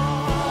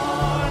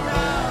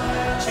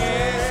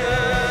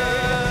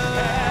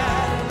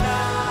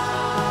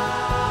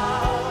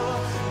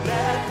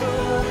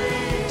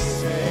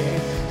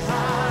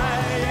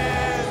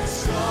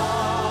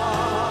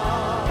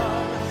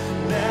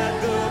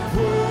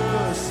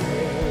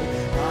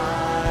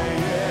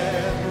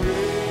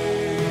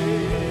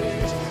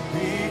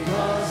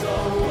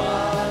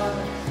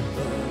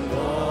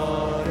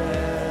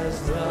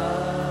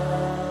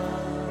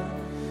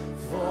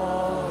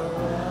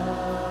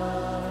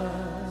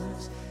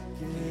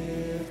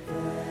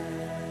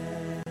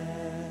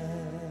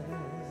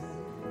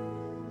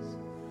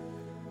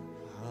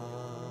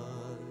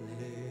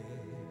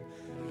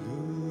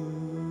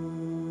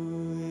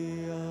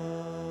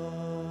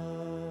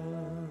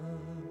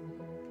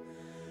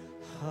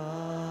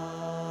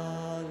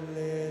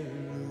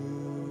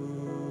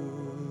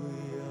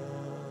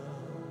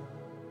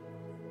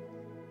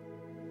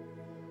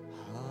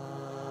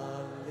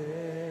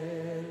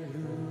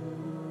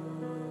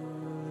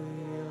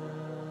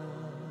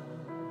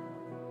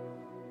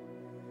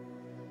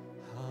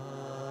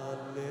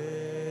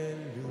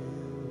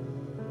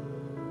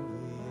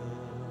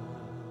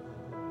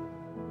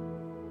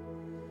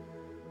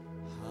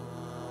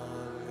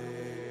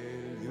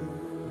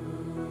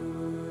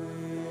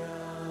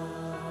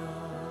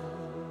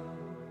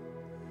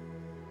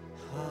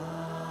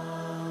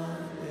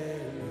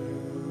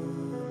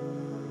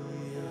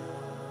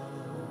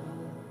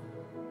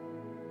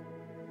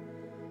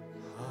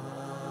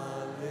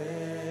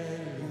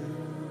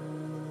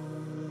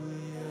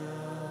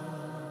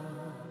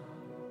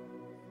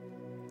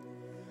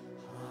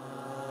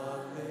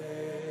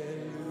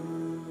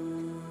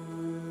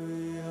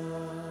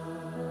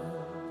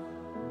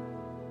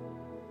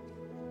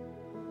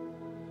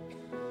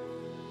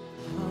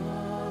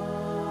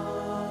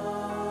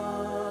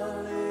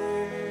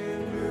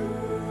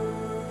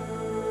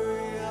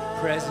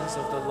 Presence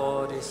of the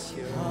Lord is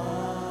here.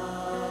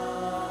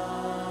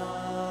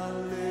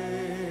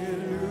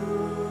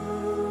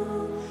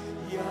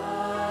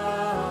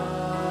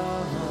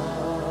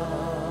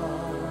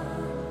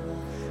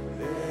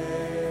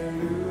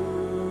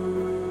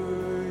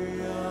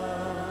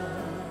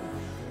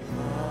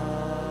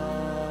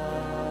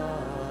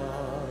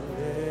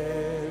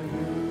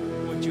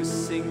 Would you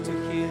sing to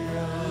Him?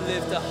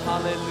 Lift a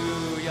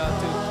hallelujah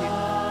to Him.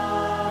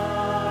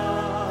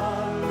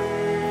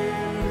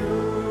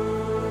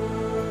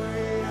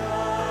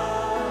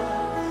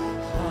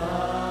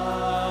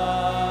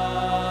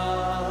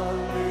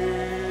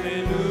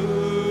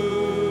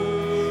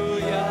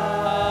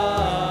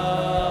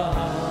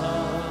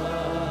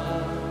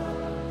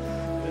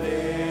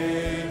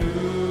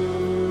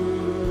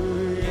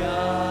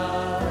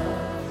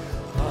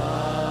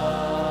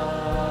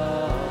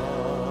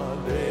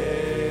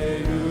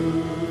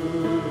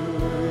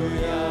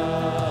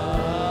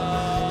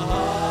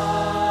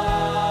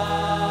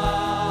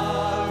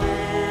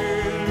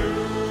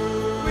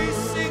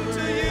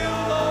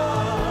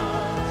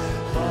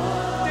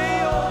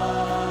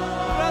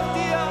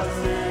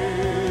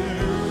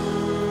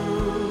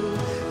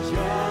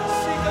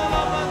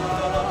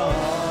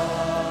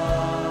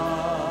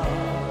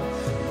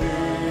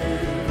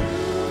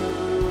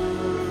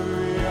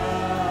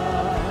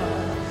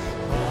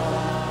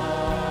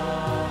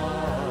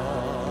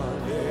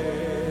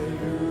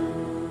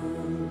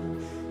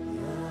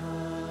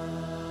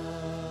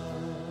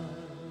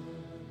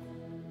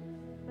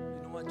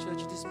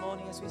 Church, this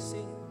morning as we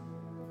sing,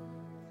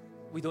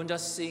 we don't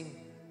just sing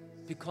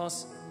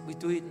because we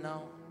do it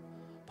now,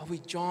 but we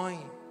join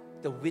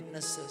the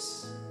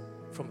witnesses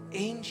from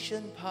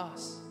ancient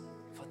past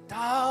for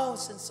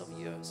thousands of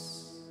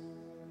years.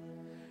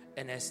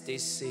 And as they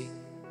sing,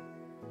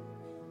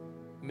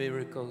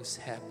 miracles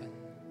happen.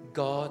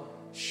 God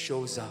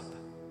shows up.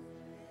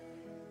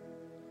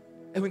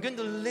 And we're going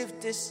to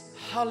lift this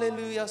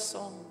hallelujah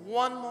song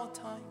one more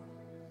time.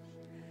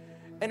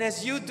 And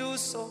as you do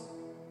so,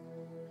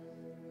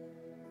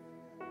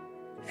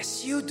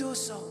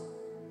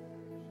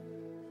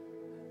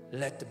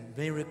 let the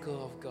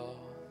miracle of God,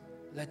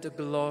 let the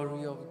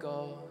glory of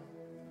God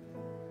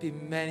be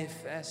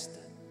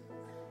manifested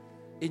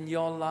in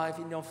your life,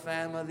 in your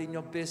family, in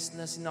your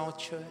business, in our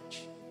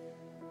church.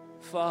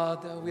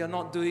 Father, we are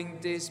not doing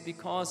this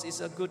because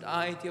it's a good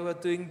idea. We're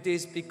doing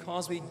this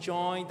because we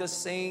join the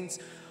saints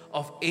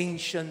of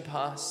ancient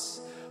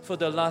past. For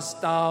the last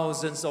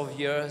thousands of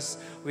years,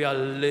 we are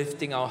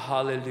lifting our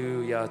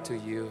hallelujah to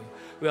you.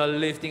 We are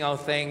lifting our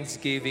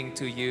thanksgiving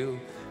to you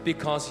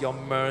because your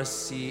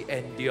mercy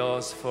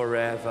endures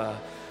forever.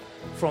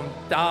 From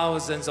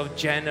thousands of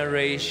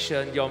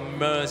generations, your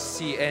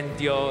mercy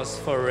endures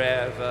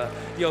forever.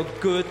 Your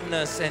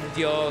goodness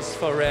endures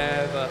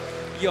forever.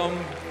 Your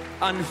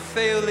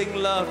unfailing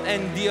love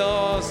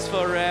endures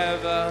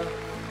forever.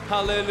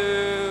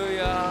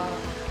 Hallelujah.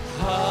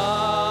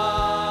 Hallelujah.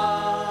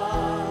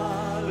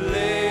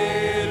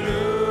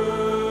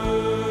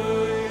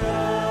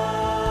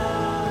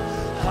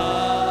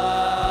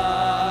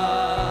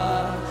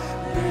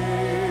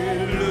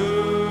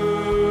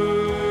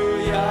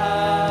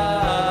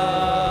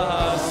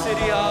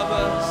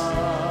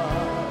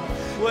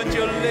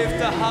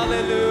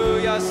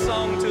 hallelujah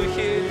song to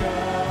Him.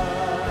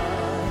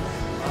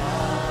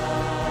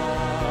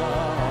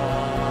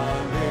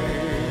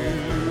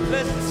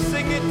 Let's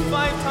sing it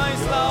 5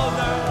 times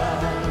louder.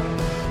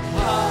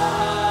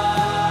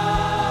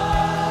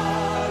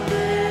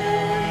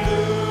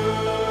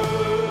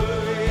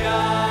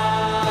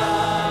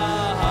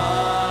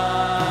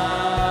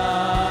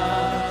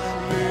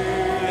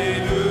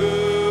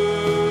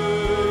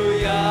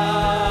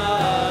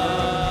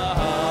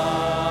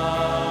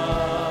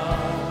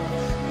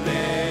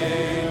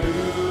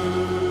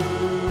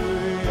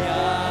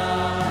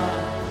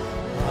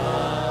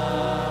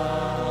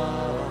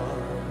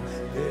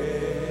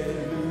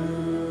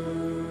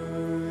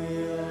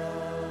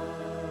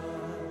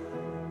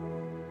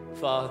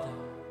 Father,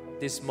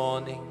 this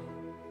morning,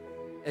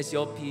 as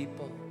your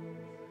people,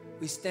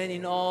 we stand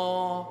in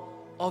awe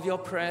of your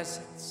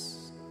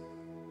presence.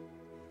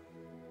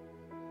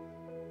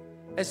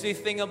 As we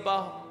think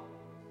about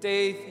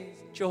David,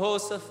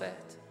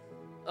 Jehoshaphat,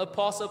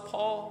 Apostle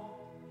Paul,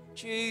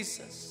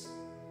 Jesus,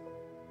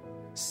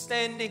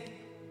 standing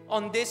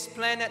on this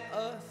planet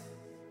Earth,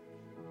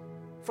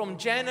 from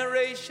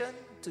generation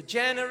to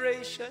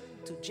generation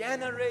to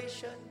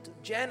generation to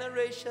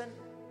generation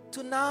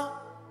to now,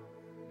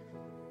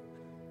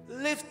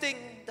 lifting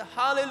the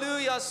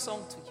hallelujah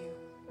song to you,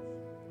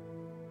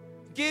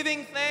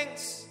 giving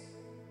thanks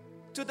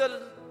to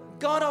the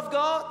God of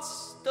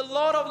gods, the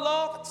Lord of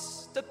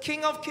lords, the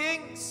King of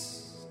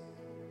kings,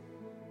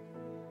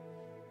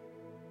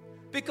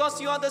 because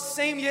you are the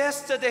same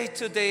yesterday,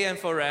 today, and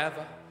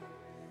forever.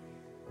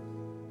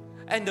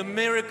 And the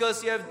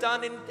miracles you have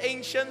done in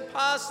ancient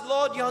past,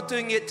 Lord, you're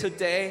doing it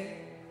today.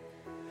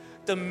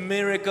 The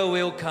miracle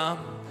will come,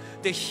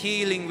 the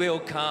healing will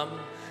come,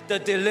 the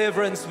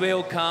deliverance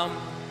will come.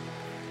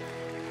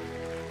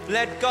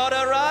 Let God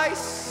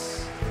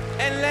arise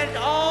and let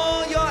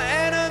all your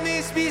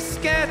enemies be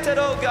scattered,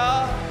 oh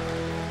God.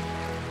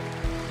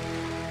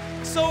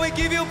 So we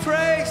give you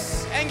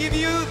praise and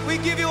we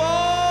give you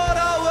all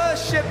our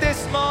worship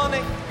this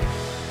morning.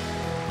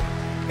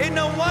 In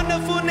the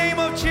wonderful name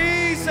of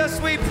Jesus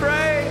we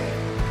pray.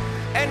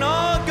 And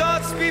all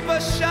God's people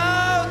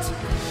shout,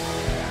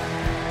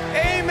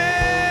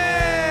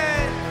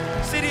 Amen.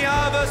 City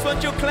Harvest,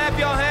 won't you clap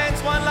your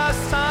hands one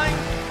last time?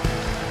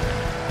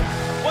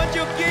 Won't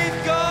you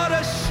give God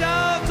a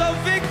shout of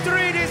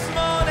victory this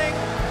morning?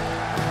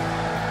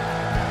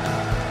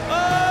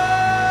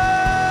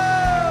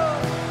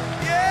 Oh,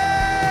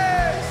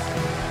 yes!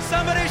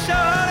 Somebody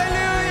shout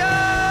hallelujah!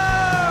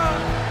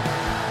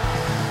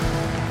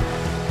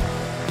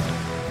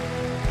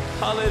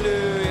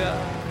 Hallelujah.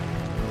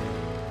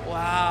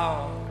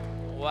 Wow.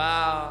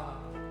 Wow.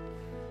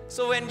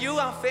 So when you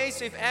are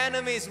faced with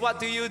enemies, what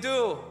do you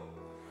do?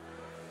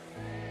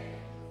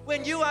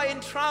 When you are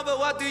in trouble,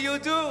 what do you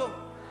do?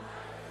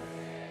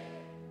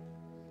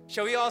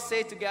 Shall we all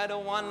say together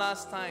one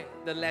last time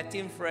the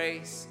Latin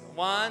phrase?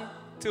 1,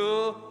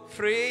 2,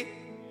 3.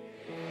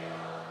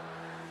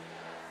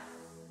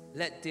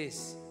 Let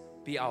this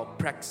be our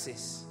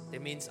praxis.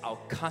 That means our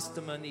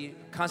customary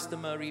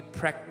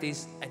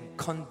practice and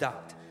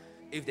conduct.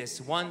 If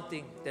there's one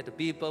thing that the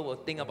people will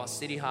think about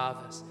City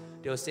Harvest,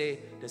 they'll say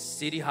the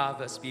City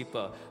Harvest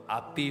people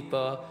are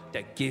people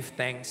that give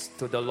thanks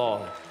to the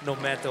Lord. No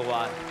matter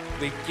what,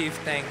 we give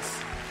thanks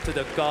to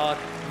the God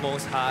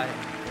Most High.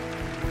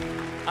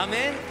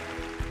 Amen.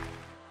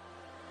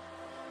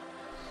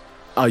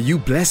 Are you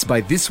blessed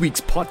by this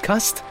week's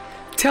podcast?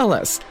 Tell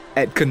us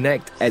at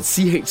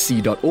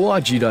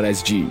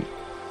connect@chc.org.sg.